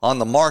on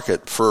the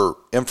market for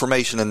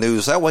information and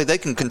news. That way they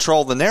can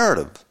control the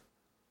narrative.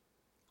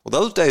 Well,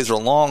 those days are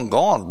long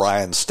gone,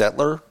 Brian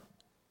Stetler,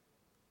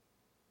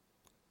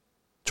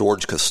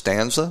 George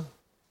Costanza.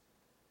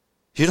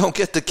 You don't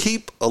get to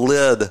keep a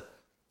lid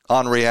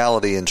on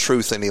reality and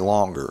truth any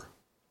longer.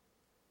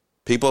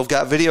 People have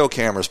got video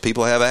cameras.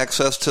 People have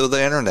access to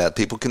the internet.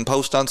 People can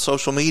post on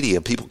social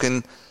media. People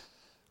can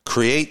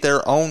create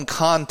their own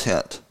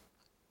content.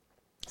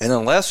 And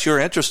unless you're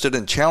interested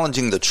in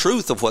challenging the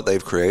truth of what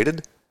they've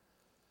created,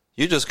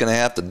 you're just going to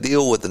have to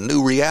deal with the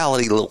new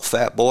reality, little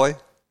fat boy.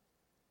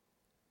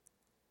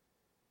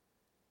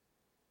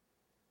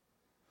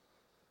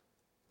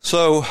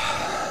 So,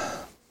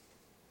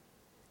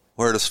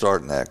 where to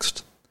start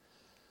next?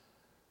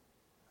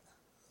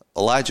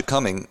 Elijah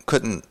Cummings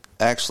couldn't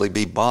actually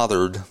be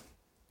bothered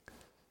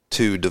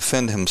to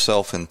defend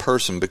himself in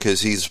person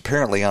because he's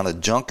apparently on a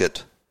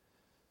junket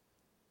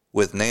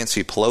with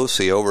Nancy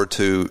Pelosi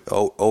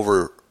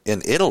over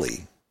in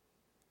Italy.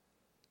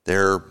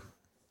 They're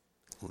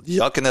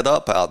yucking it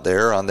up out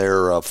there on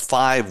their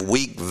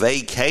 5-week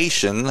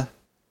vacation.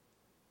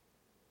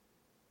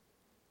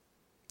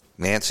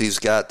 Nancy's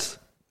got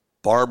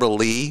Barbara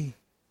Lee,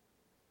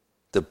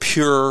 the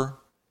pure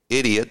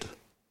idiot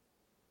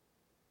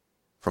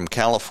from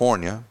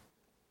California,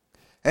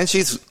 and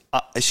she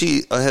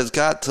has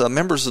got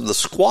members of the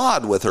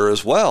squad with her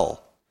as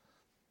well.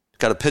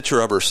 Got a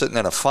picture of her sitting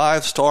in a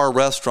 5-star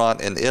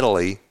restaurant in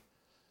Italy,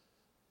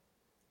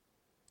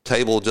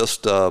 table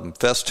just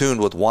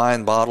festooned with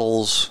wine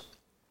bottles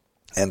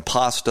and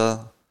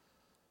pasta,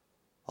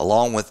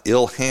 along with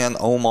Ilhan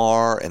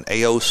Omar and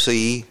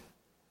AOC.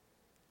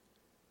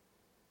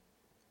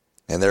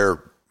 And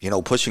they're,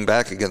 pushing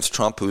back against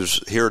Trump,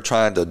 who's here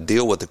trying to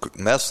deal with the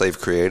mess they've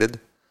created.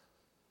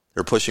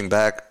 They're pushing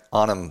back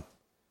on him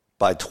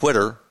by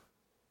Twitter,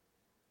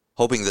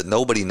 hoping that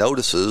nobody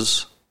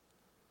notices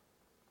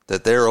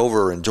that they're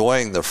over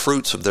enjoying the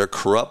fruits of their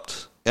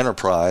corrupt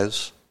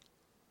enterprise.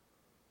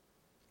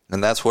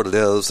 And that's what it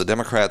is. The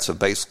Democrats have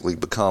basically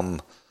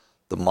become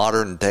the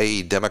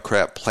modern-day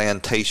Democrat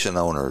plantation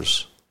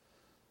owners.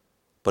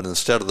 But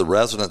instead of the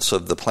residents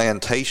of the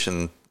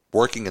plantation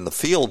working in the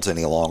fields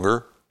any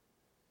longer,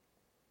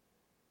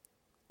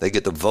 they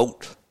get to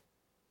vote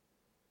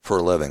for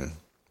a living.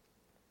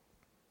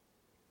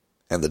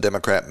 And the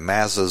Democrat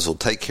masses will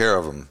take care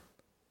of them.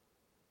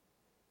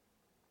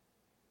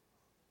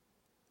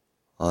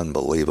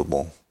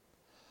 Unbelievable.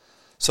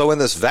 So in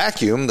this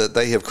vacuum that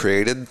they have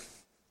created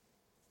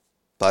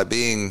by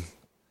being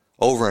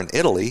over in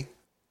Italy,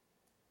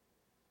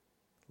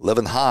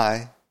 living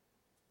high,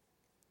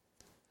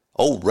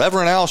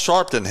 Reverend Al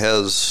Sharpton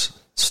has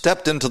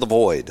stepped into the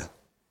void.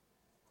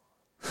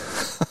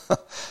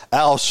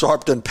 Al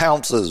Sharpton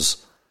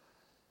pounces.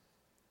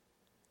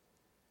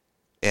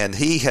 And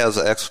he has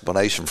an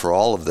explanation for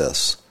all of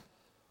this.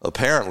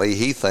 Apparently,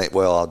 he thinks,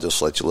 I'll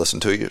just let you listen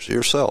to it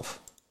yourself.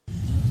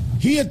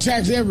 He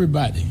attacks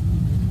everybody.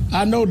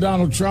 I know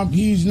Donald Trump,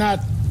 he's not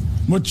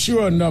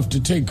mature enough to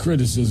take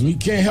criticism. He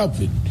can't help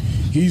it.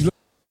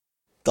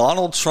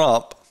 Donald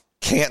Trump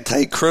can't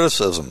take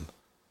criticism.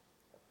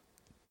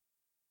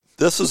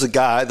 This is a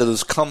guy that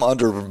has come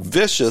under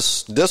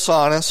vicious,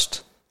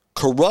 dishonest,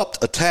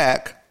 corrupt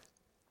attack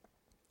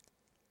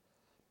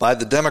by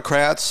the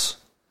Democrats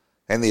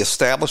and the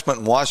establishment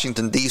in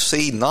Washington,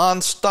 D.C.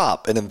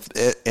 nonstop.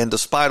 And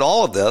despite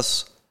all of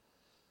this,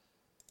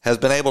 has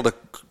been able to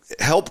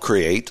help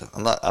create,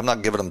 I'm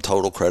not giving him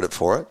total credit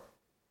for it,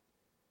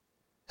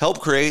 help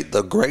create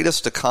the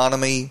greatest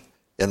economy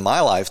in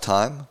my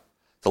lifetime,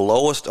 the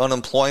lowest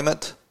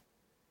unemployment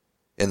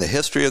in the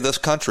history of this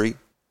country.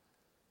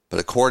 But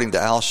according to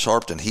Al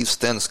Sharpton, he's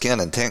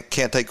thin-skinned and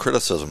can't take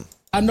criticism.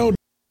 I know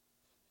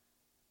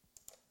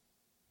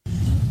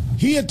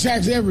he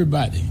attacks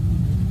everybody.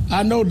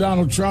 I know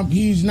Donald Trump,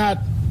 he's not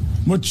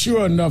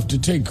mature enough to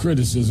take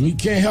criticism. He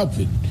can't help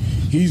it.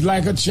 He's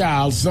like a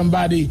child.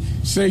 Somebody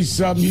says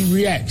something, he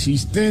reacts.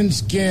 He's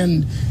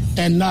thin-skinned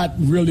and not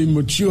really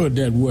matured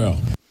that well.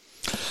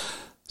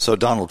 So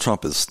Donald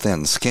Trump is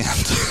thin-skinned.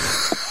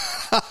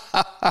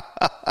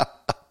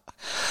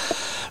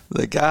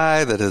 The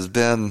guy that has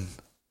been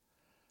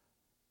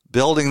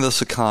building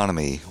this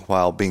economy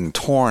while being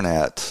torn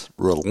at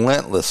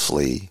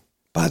relentlessly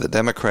by the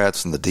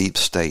Democrats and the deep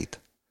state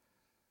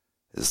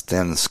is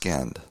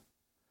thin-skinned.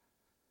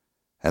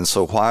 And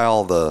so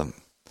while the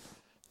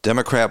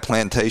Democrat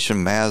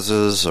plantation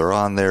masses are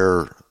on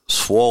their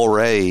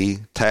soiree,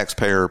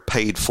 taxpayer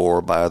paid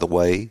for, by the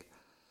way,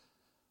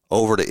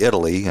 over to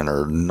Italy and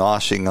are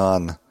noshing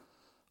on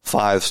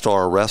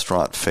 5-star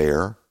restaurant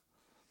fare,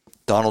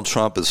 Donald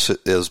Trump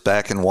is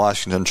back in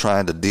Washington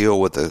trying to deal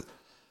with the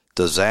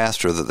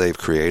disaster that they've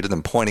created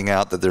and pointing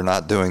out that they're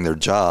not doing their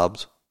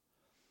jobs.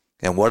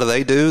 And what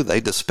do?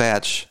 They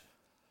dispatch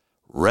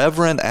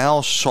Reverend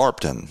Al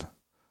Sharpton,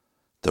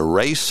 the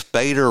race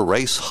baiter,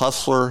 race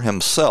hustler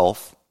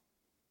himself,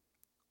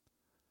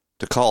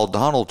 to call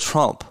Donald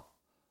Trump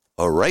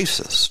a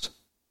racist.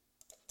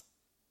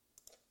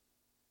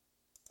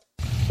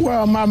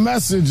 Well, my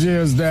message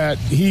is that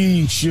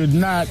he should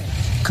not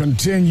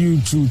continue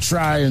to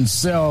try and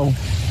sell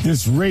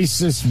this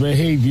racist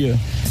behavior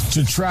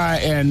to try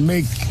and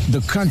make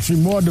the country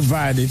more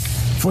divided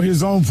for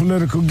his own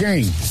political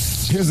gain.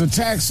 His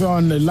attacks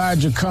on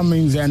Elijah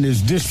Cummings and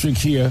his district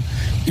here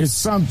is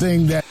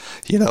something that...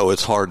 You know,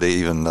 it's hard to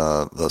even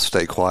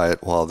stay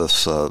quiet while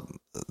this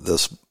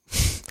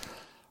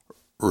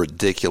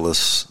ridiculous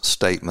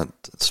statement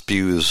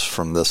spews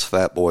from this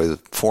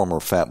former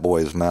fat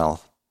boy's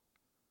mouth.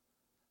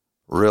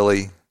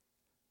 Really?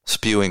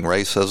 Spewing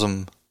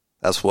racism?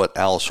 That's what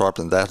Al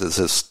Sharpton, that is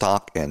his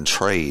stock and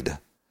trade,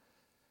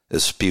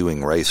 is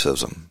spewing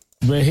racism.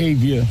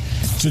 Behavior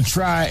to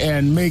try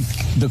and make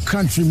the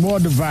country more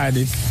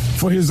divided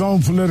for his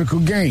own political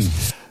gain.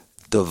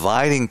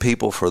 Dividing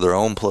people for their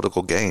own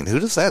political gain. Who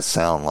does that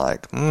sound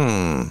like?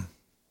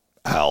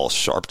 Al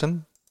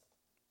Sharpton?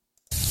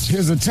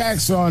 His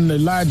attacks on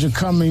Elijah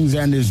Cummings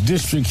and his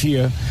district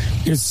here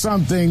is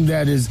something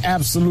that is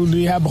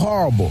absolutely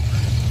abhorrible.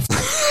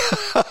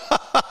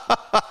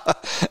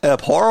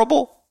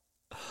 Abhorrible?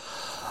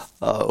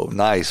 Oh,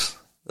 nice.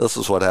 This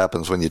is what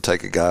happens when you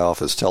take a guy off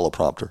his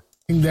teleprompter.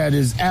 That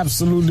is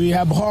absolutely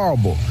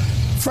abhorrible.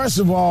 First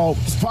of all,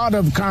 part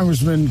of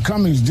Congressman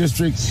Cummings'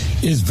 district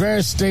is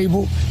very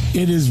stable.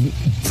 It is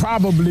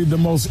probably the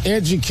most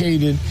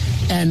educated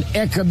and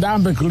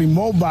economically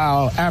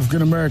mobile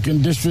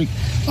African-American district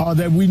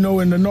that we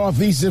know in the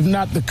Northeast, if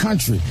not the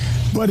country.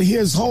 But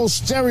his whole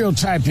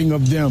stereotyping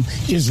of them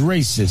is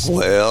racist.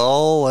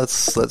 Well,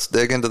 let's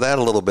dig into that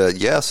a little bit.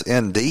 Yes,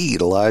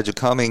 indeed. Elijah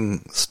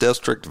Cummings'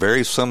 district,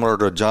 very similar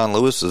to John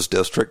Lewis's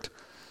district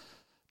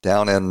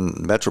down in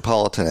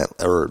metropolitan,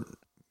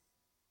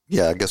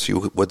 I guess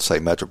you would say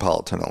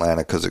metropolitan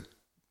Atlanta because it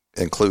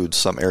includes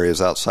some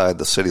areas outside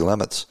the city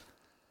limits,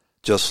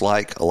 just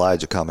like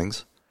Elijah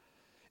Cummings,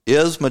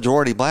 is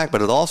majority black,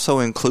 but it also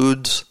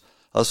includes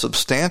a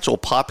substantial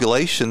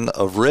population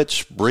of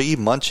rich,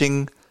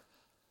 brie-munching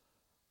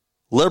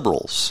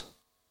liberals.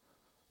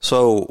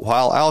 So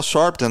while Al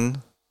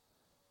Sharpton,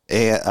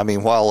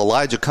 while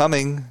Elijah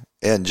Cummings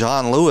and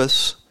John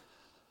Lewis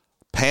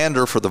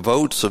pander for the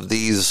votes of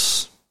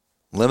these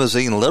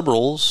limousine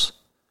liberals,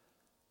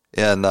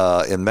 in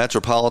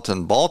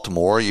metropolitan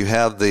Baltimore, you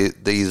have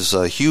these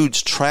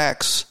huge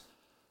tracts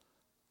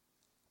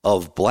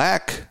of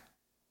black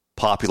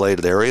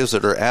populated areas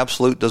that are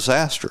absolute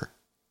disaster.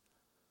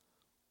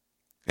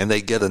 And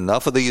they get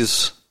enough of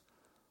these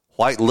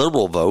white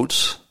liberal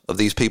votes of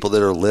these people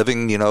that are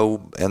living,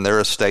 in their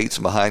estates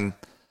behind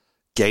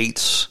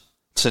gates,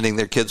 sending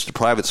their kids to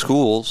private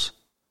schools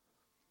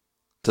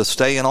to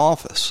stay in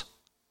office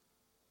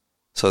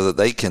so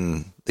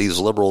that these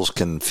liberals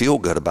can feel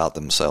good about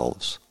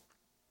themselves.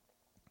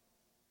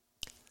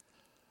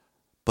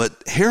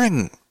 But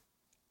hearing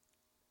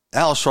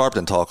Al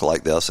Sharpton talk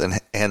like this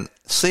and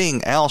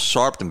seeing Al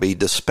Sharpton be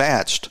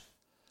dispatched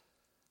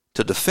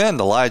to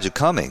defend Elijah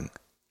Cummings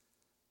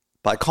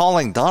by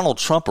calling Donald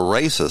Trump a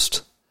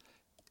racist,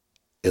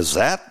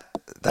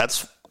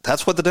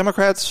 that's what the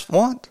Democrats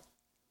want?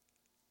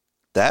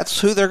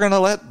 That's who they're going to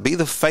let be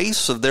the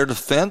face of their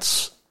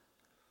defense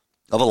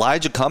of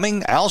Elijah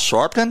Cummings, Al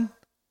Sharpton?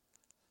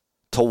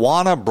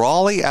 Tawana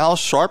Brawley, Al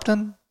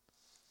Sharpton?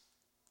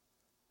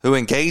 Who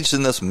engaged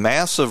in this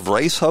massive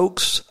race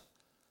hoax?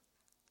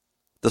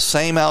 The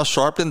same Al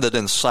Sharpton that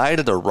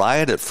incited a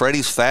riot at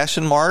Freddy's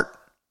Fashion Mart,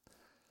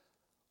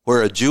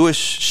 where a Jewish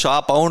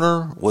shop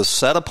owner was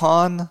set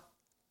upon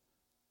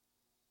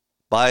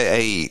by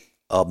a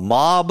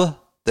mob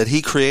that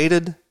he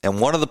created,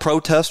 and one of the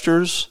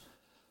protesters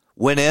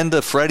went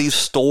into Freddy's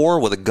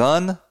store with a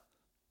gun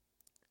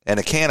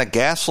and a can of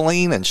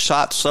gasoline and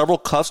shot several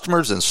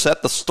customers and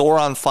set the store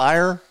on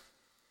fire,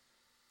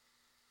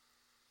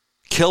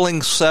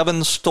 killing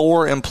 7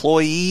 store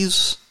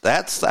employees.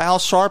 That's the Al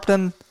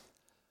Sharpton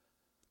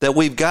that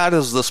we've got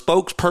as the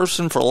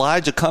spokesperson for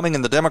Elijah Cummings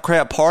in the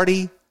Democrat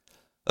Party,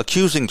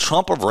 accusing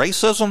Trump of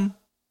racism?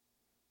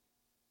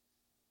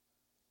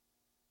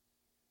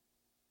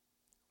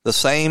 The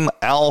same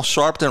Al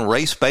Sharpton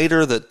race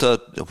baiter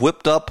that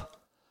whipped up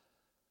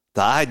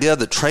the idea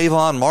that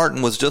Trayvon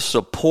Martin was just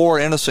a poor,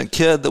 innocent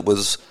kid that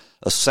was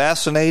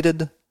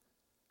assassinated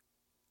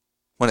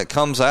when it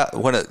comes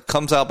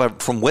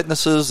out from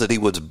witnesses that he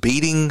was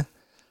beating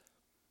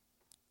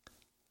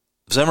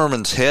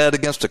Zimmerman's head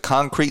against a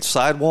concrete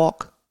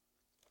sidewalk?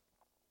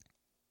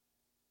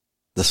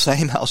 The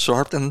same Al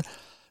Sharpton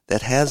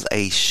that has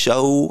a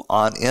show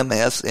on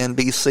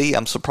MSNBC.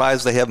 I'm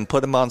surprised they haven't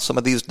put him on some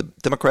of these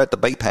Democrat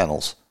debate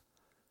panels.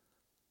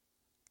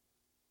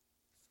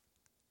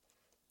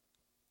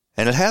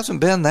 And it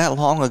hasn't been that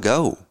long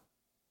ago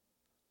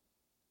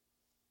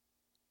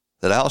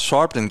that Al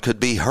Sharpton could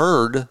be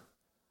heard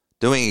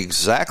doing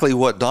exactly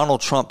what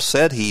Donald Trump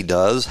said he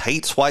does,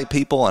 hates white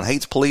people and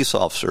hates police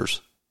officers.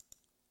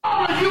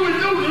 All the human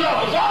news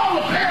lovers, all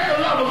the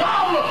Panther lovers,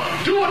 all the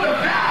doing the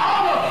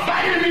all the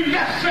fighting me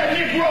necessary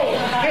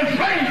Negroes in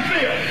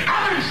Plainfield.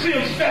 I didn't see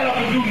them stand up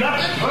and do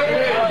nothing.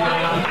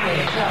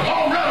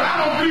 Oh, brother, I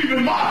don't believe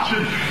in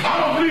marching.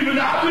 I don't believe in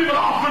that. I believe in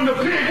offering the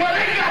pig. Well,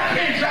 they got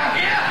pigs out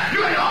here.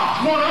 You ain't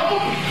off one of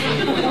them.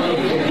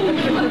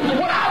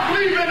 What I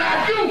believe in,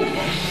 I do.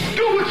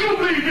 Do what you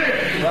believe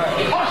in.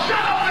 Right. Or shut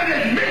up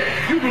and admit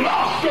you've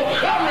lost your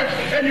courage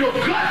and your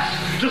guts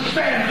to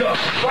stand up.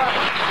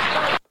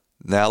 Right.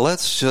 Now,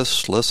 let's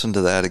just listen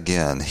to that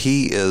again.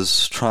 He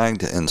is trying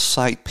to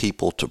incite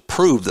people to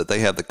prove that they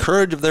have the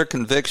courage of their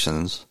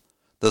convictions.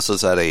 This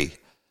is at a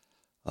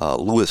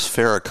Louis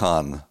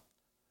Farrakhan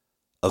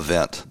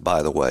event,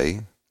 by the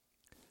way.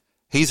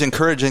 He's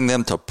encouraging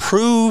them to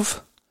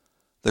prove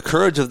the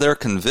courage of their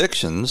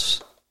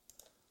convictions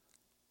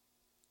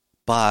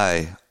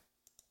by,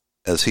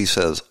 as he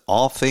says,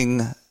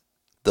 offing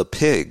the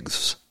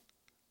pigs.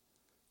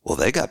 Well,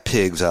 they got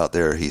pigs out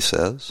there, he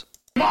says.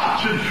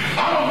 Marching.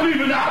 I don't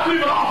believe in that. I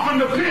believe in offering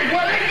the pig.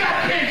 Well, they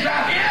got pigs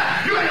out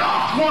here. You ain't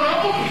off one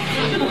of them.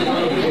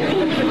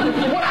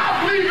 What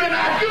I believe in,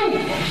 I do.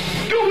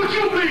 Do what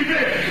you believe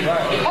in.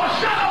 Right. Or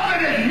shut up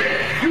and admit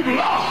you've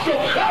lost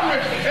your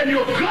courage and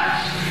your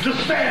guts to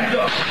stand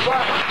up.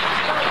 Right.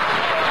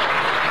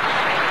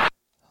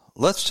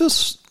 Let's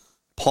just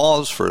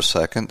pause for a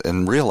second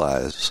and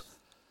realize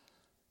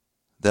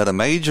that a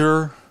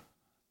major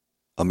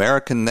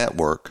American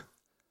network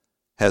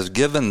has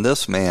given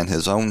this man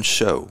his own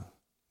show.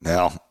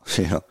 Now,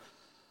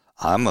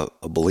 I'm a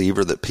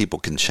believer that people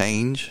can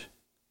change.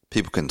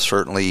 People can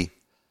certainly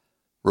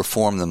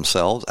reform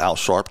themselves. Al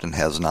Sharpton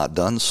has not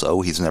done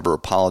so. He's never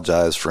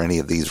apologized for any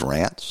of these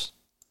rants.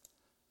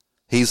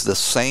 He's the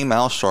same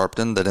Al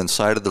Sharpton that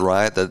incited the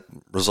riot that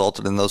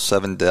resulted in those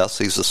 7 deaths.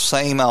 He's the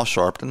same Al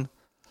Sharpton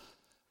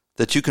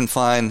that you can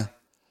find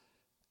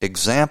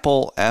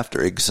example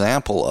after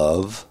example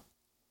of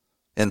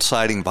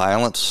inciting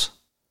violence,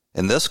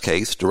 in this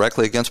case,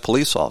 directly against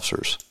police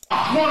officers.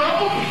 One of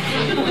them.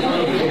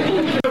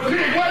 The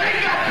pig. Well, they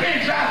got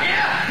pigs out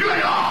here. You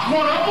ain't off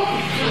one of them.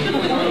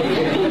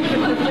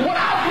 What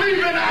I believe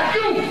in, I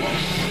do.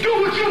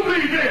 Do what you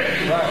believe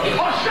in. Right.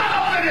 Or shut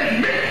up and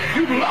admit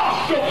you've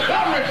lost your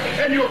courage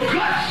and your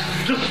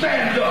guts to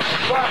stand up.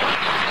 Right.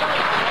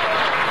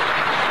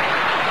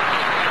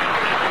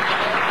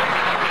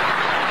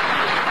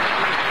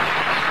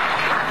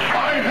 I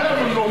ain't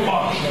having no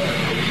march.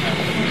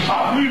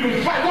 I believe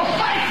in fight. Well,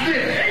 fight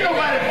then. Ain't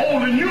nobody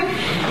holding you.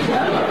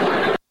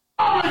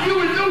 All the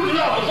human news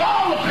lovers,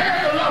 all the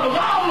Panther lovers,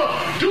 all the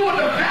doing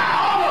the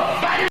all the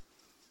fighting.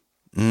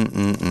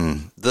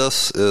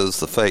 This is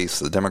the face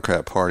the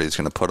Democrat Party is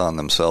going to put on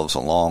themselves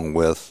along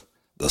with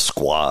the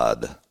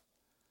squad.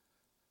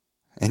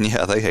 And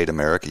yeah, they hate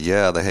America.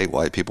 Yeah, they hate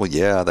white people.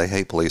 Yeah, they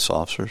hate police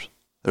officers.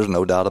 There's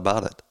no doubt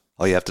about it.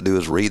 All you have to do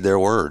is read their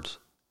words.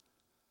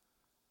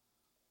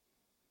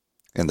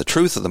 And the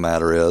truth of the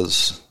matter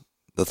is,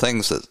 the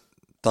things that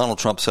Donald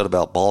Trump said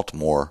about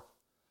Baltimore,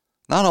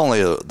 not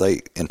only are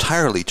they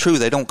entirely true,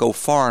 they don't go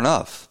far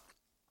enough.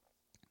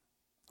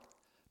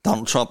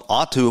 Donald Trump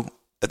ought to,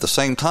 at the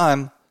same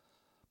time,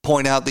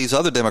 point out these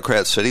other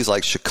Democrat cities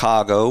like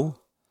Chicago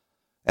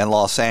and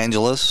Los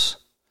Angeles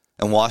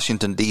and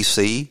Washington,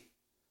 D.C.,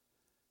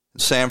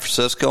 and San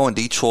Francisco and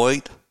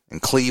Detroit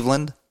and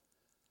Cleveland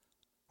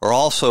are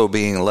also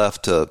being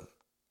left to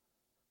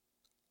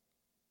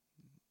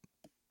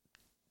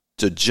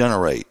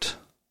degenerate.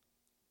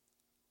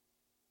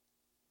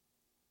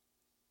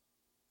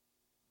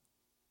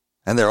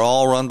 And they're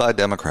all run by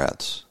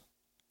Democrats.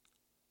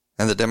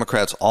 And the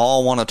Democrats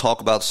all want to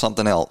talk about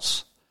something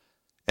else.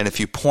 And if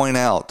you point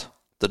out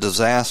the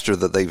disaster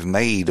that they've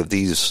made of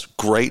these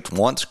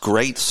once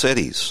great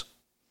cities,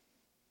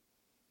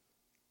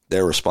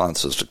 their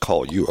response is to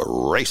call you a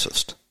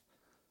racist.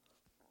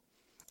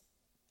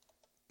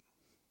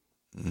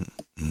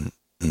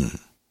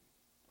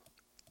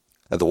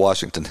 At the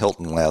Washington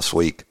Hilton last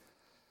week,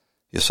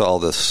 you saw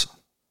this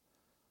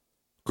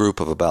group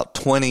of about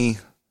 20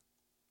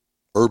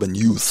 urban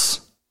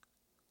youths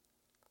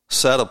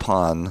set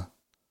upon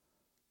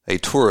a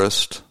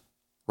tourist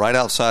right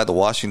outside the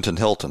Washington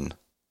Hilton,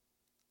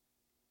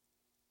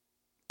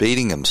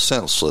 beating him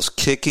senseless,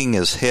 kicking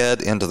his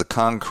head into the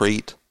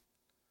concrete,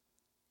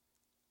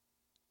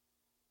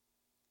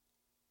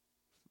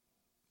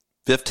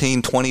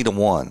 15, 20 to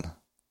 1,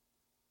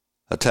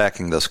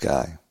 attacking this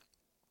guy.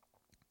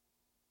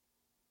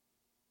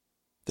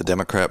 The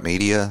Democrat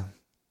media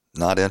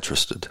not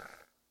interested.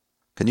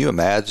 Can you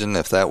imagine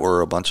if that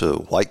were a bunch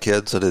of white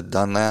kids that had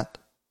done that?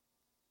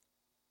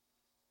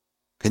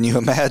 Can you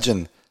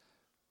imagine?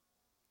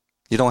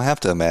 You don't have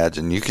to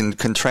imagine. You can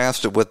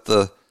contrast it with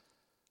the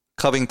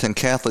Covington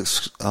Catholic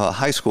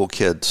high school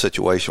kid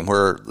situation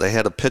where they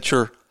had a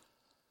picture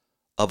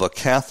of a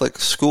Catholic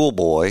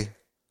schoolboy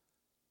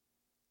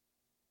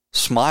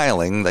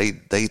smiling.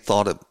 They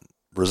thought it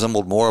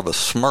resembled more of a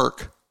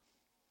smirk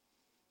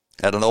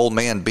at an old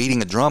man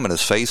beating a drum in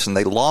his face, and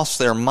they lost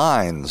their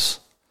minds.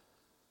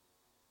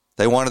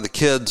 They wanted the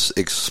kids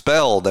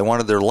expelled. They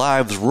wanted their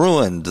lives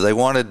ruined. They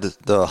wanted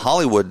the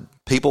Hollywood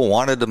people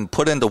wanted them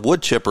put into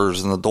wood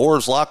chippers and the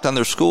doors locked on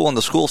their school and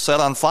the school set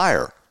on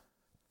fire.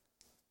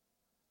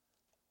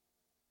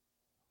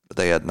 But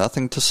they had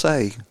nothing to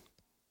say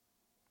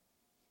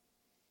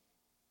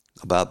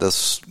about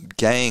this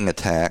gang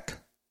attack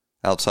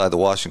outside the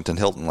Washington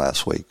Hilton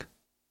last week.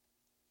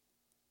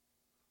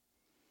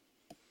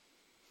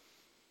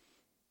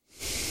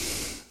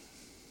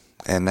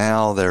 And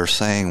now they're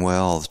saying,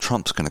 well,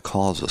 Trump's going to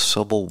cause a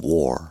civil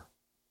war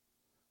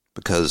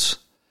because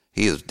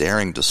he is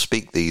daring to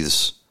speak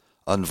these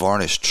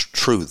unvarnished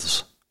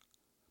truths.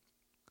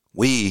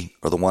 We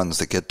are the ones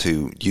that get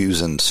to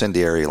use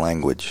incendiary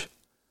language.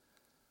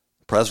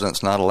 The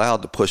president's not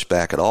allowed to push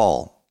back at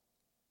all.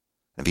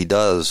 If he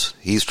does,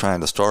 he's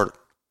trying to start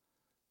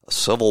a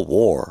civil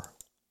war.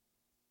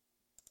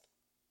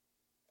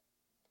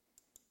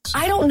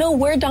 I don't know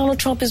where Donald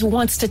Trump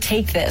wants to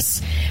take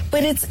this,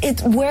 but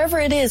it's wherever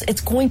it is,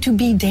 it's going to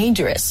be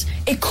dangerous.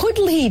 It could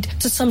lead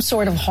to some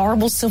sort of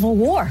horrible civil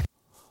war.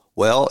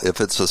 Well, if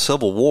it's a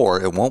civil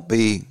war, it won't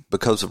be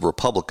because of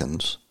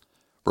Republicans.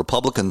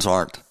 Republicans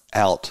aren't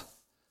out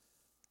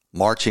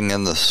marching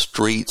in the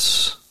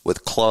streets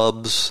with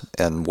clubs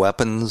and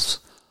weapons,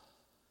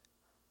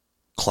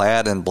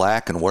 clad in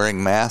black and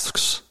wearing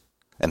masks,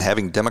 and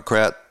having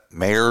Democrat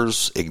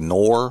mayors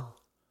ignore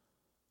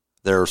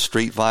their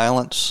street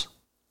violence.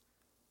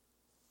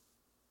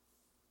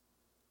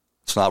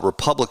 It's not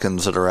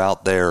Republicans that are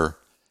out there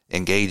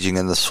engaging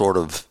in this sort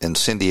of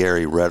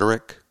incendiary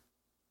rhetoric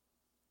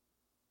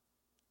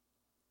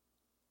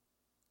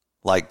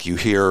like you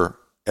hear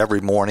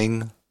every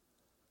morning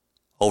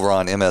over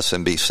on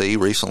MSNBC.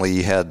 Recently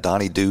you had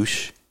Donnie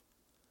Douche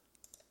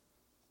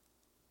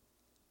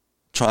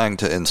trying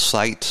to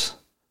incite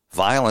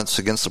violence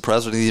against the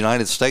President of the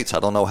United States. I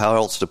don't know how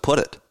else to put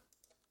it.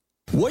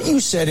 What you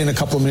said in a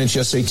couple of minutes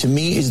yesterday, to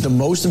me, is the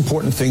most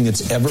important thing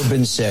that's ever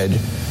been said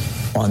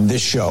on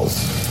this show,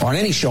 on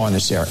any show on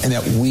this air, and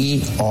that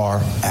we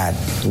are at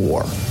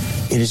war.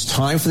 It is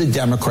time for the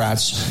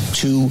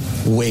Democrats to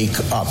wake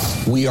up.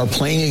 We are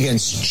playing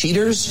against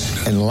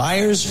cheaters and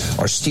liars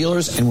or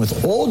stealers, and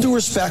with all due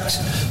respect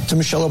to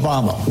Michelle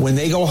Obama, when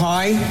they go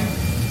high,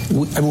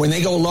 when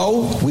they go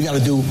low, we got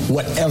to do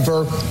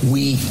whatever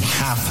we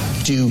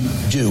have to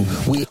do.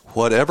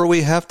 Whatever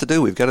we have to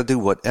do, we've got to do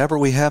whatever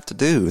we have to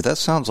do. That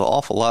sounds an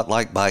awful lot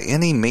like by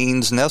any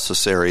means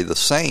necessary, the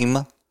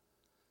same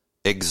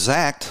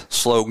exact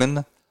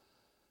slogan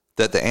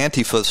that the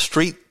Antifa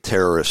street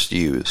terrorists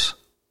use.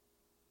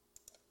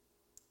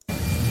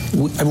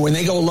 When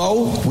they go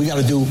low, we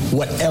got to do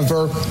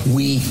whatever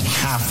we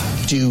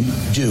have to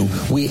do.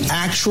 We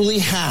actually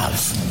have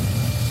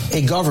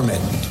a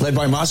government led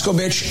by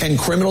Moscovich and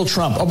criminal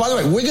Trump. Oh, by the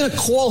way, we're going to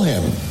call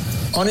him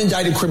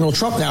unindicted criminal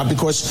Trump now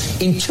because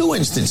in two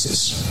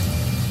instances,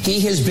 he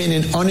has been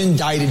an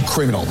unindicted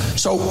criminal.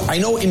 So I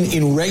know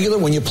in regular,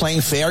 when you're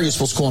playing fair, you're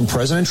supposed to call him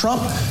President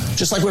Trump.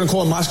 Just like we're going to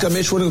call him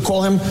Moscovich, we're going to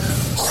call him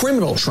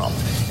criminal Trump.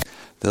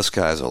 This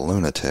guy's a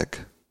lunatic,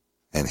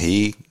 and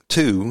he,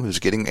 too, is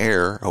getting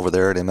air over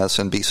there at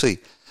MSNBC.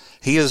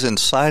 He is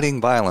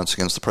inciting violence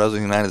against the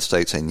President of the United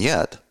States, and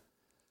yet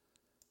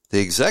the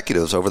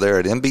executives over there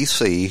at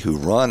NBC who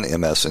run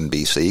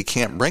MSNBC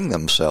can't bring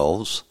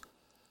themselves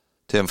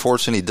to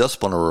enforce any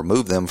discipline or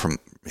remove them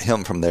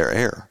from their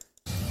air.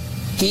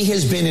 He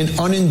has been an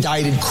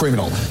unindicted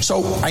criminal.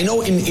 So I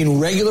know in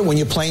regular, when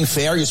you're playing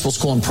fair, you're supposed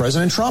to call him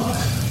President Trump.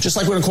 Just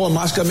like we're going to call him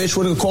Moscovich,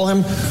 we're going to call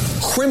him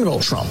criminal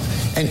Trump.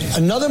 And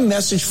another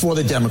message for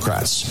the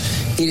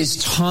Democrats, it is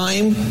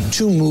time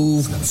to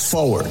move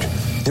forward.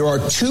 There are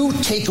two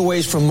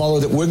takeaways from Mueller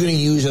that we're going to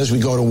use as we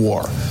go to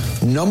war.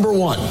 Number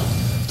one,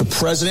 the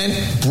president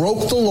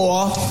broke the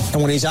law,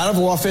 and when he's out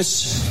of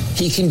office,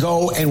 he can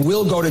go and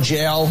will go to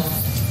jail.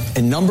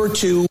 And number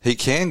two, he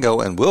can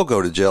go and will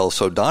go to jail.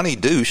 So Donnie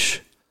Douche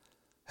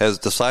has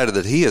decided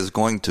that he is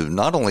going to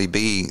not only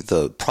be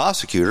the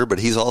prosecutor, but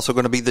he's also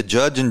going to be the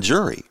judge and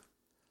jury.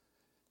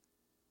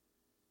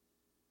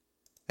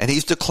 And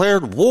he's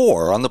declared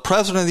war on the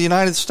President of the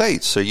United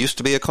States. There used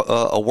to be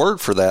a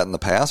word for that in the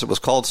past. It was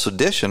called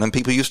sedition, and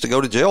people used to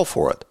go to jail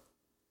for it.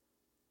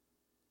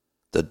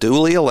 The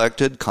duly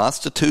elected,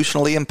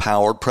 constitutionally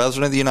empowered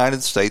President of the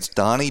United States,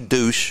 Donnie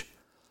Douche,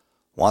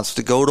 wants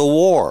to go to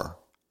war.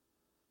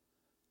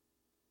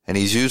 And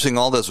he's using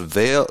all this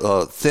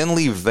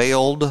thinly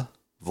veiled,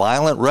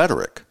 violent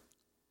rhetoric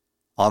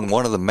on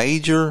one of the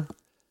major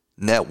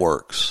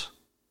networks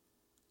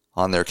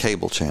on their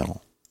cable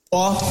channel.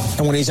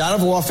 And when he's out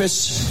of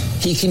office,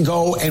 he can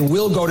go and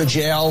will go to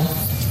jail.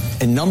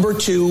 And number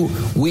two,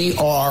 we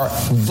are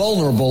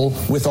vulnerable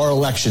with our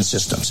election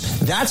systems.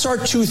 That's our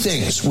two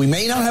things. We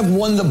may not have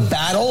won the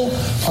battle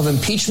of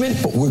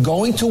impeachment, but we're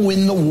going to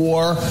win the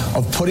war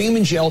of putting him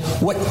in jail,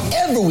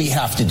 whatever we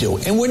have to do.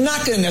 And we're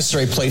not going to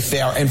necessarily play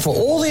fair. And for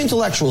all the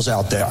intellectuals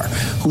out there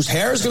whose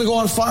hair is going to go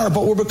on fire,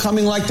 but we're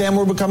becoming like them,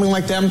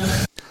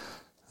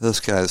 This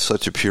guy is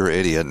such a pure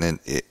idiot, and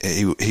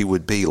he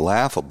would be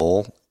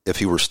laughable if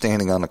he were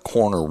standing on a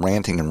corner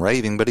ranting and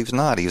raving, but he's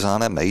not. He's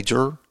on a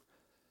major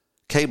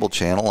cable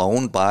channel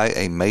owned by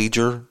a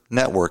major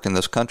network in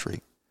this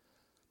country,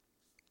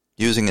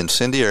 using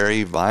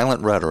incendiary,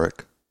 violent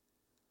rhetoric.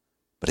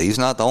 But he's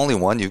not the only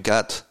one. You've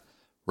got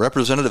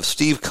Representative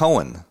Stephen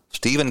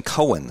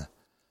Cohen,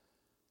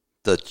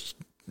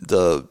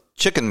 the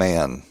chicken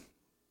man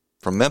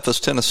from Memphis,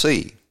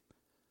 Tennessee,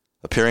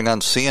 appearing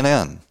on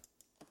CNN.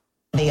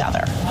 The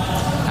other.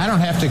 I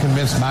don't have to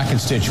convince my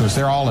constituents.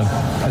 They're all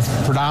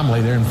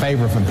predominantly they're in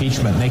favor of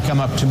impeachment. They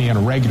come up to me on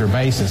a regular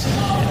basis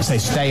and say,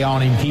 "Stay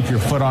on him, keep your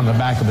foot on the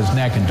back of his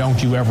neck, and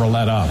don't you ever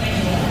let up."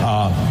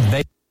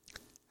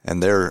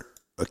 And they're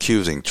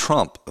accusing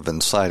Trump of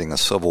inciting a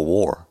civil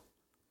war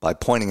by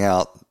pointing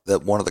out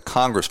that one of the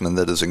congressmen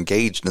that is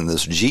engaged in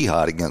this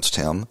jihad against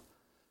him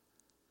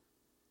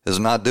is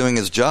not doing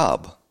his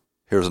job.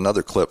 Here's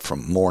another clip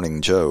from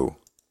Morning Joe.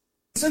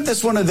 Isn't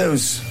this one of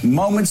those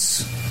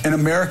moments in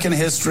American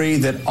history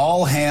that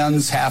all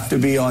hands have to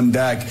be on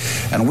deck,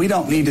 and we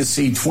don't need to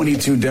see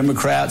 22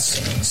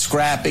 Democrats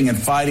scrapping and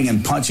fighting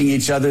and punching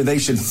each other? They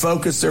should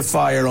focus their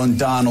fire on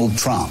Donald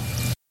Trump.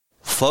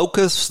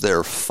 Focus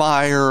their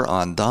fire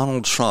on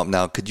Donald Trump.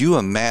 Now, could you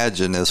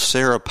imagine if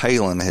Sarah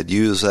Palin had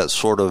used that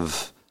sort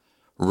of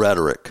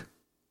rhetoric?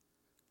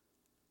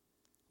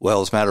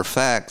 Well, as a matter of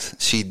fact,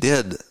 she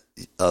did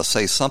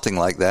say something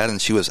like that, and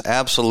she was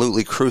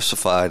absolutely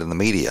crucified in the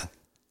media.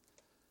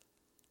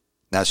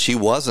 Now, she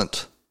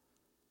wasn't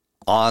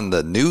on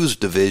the news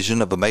division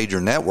of a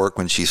major network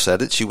when she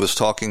said it. She was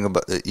talking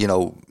about,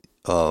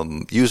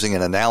 using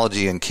an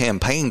analogy in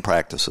campaign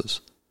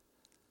practices.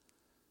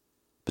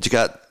 But you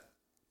got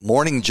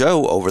Morning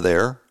Joe over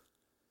there.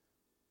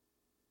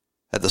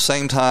 At the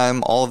same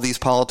time, all of these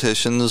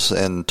politicians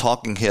and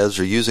talking heads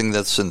are using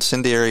this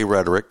incendiary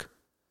rhetoric.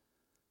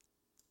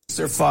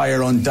 Their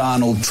fire on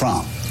Donald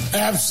Trump.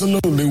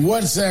 Absolutely.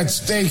 What's at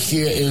stake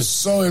here is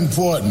so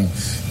important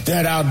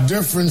that our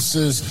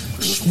differences,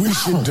 we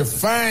should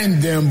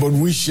define them, but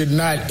we should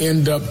not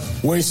end up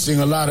wasting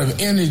a lot of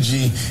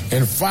energy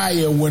and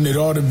fire when it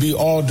ought to be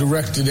all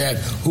directed at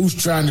who's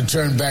trying to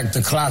turn back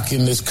the clock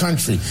in this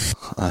country.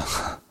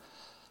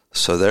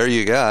 So there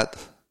you got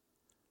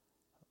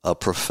a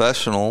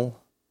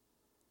professional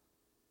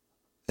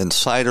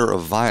inciter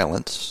of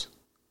violence,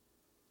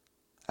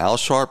 Al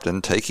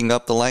Sharpton, taking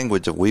up the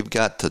language of we've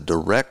got to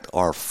direct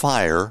our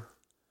fire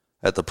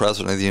at the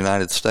President of the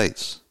United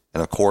States.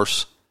 And, of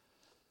course,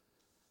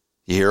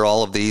 you hear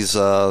all of these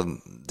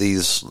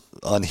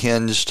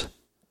unhinged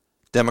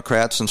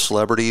Democrats and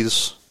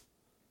celebrities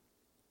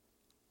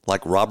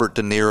like Robert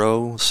De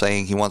Niro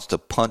saying he wants to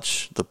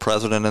punch the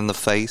president in the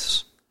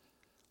face.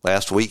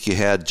 Last week you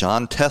had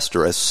John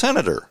Tester, a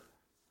senator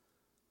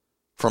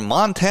from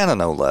Montana,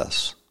 no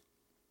less,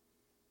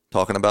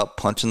 talking about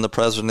punching the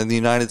President of the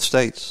United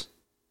States.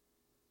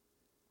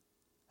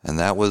 And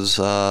that was,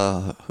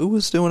 who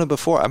was doing it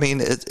before? I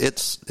mean,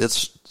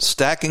 it's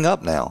stacking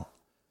up now.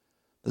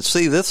 But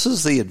see, this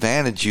is the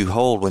advantage you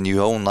hold when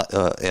you own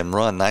and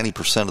run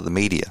 90% of the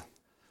media.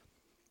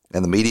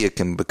 And the media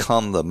can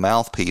become the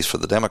mouthpiece for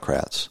the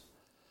Democrats.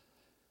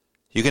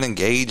 You can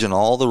engage in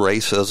all the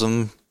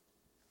racism,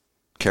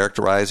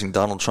 characterizing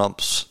Donald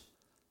Trump's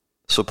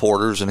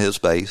supporters and his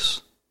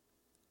base.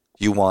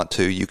 You want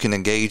to. You can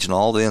engage in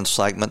all the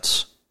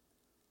incitements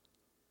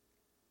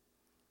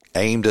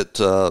aimed at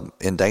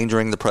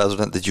endangering the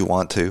president that you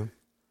want to.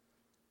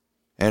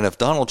 And if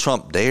Donald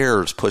Trump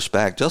dares push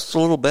back just a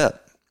little bit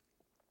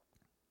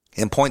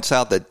and points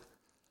out that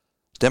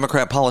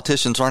Democrat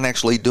politicians aren't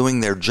actually doing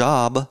their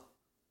job,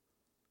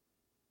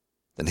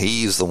 then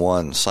he's the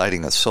one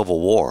citing a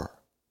civil war.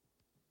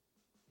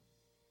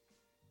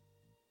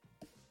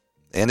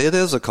 And it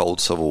is a cold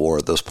civil war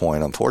at this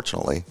point,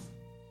 unfortunately,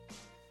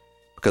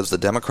 because the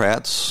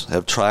Democrats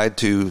have tried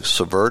to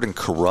subvert and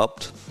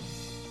corrupt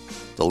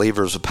the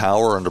levers of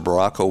power under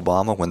Barack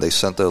Obama when they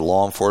sent the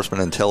law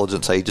enforcement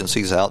intelligence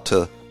agencies out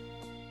to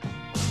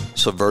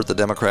subvert the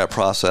Democrat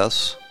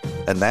process.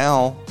 And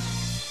now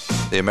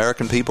the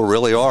American people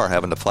really are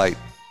having to fight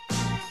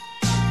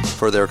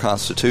for their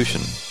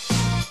Constitution.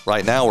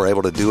 Right now we're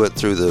able to do it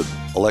through the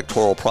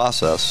electoral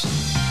process,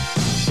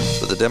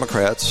 but the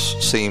Democrats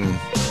seem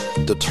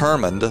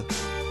determined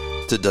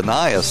to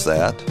deny us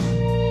that.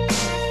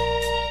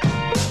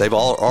 They've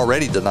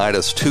already denied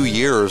us 2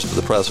 years of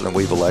the president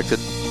we've elected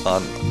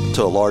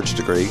to a large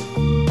degree.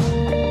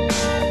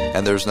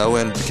 And there's no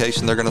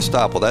indication they're going to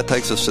stop. Well, that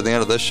takes us to the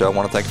end of this show. I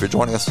want to thank you for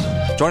joining us.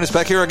 Join us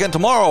back here again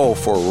tomorrow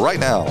for Right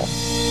Now.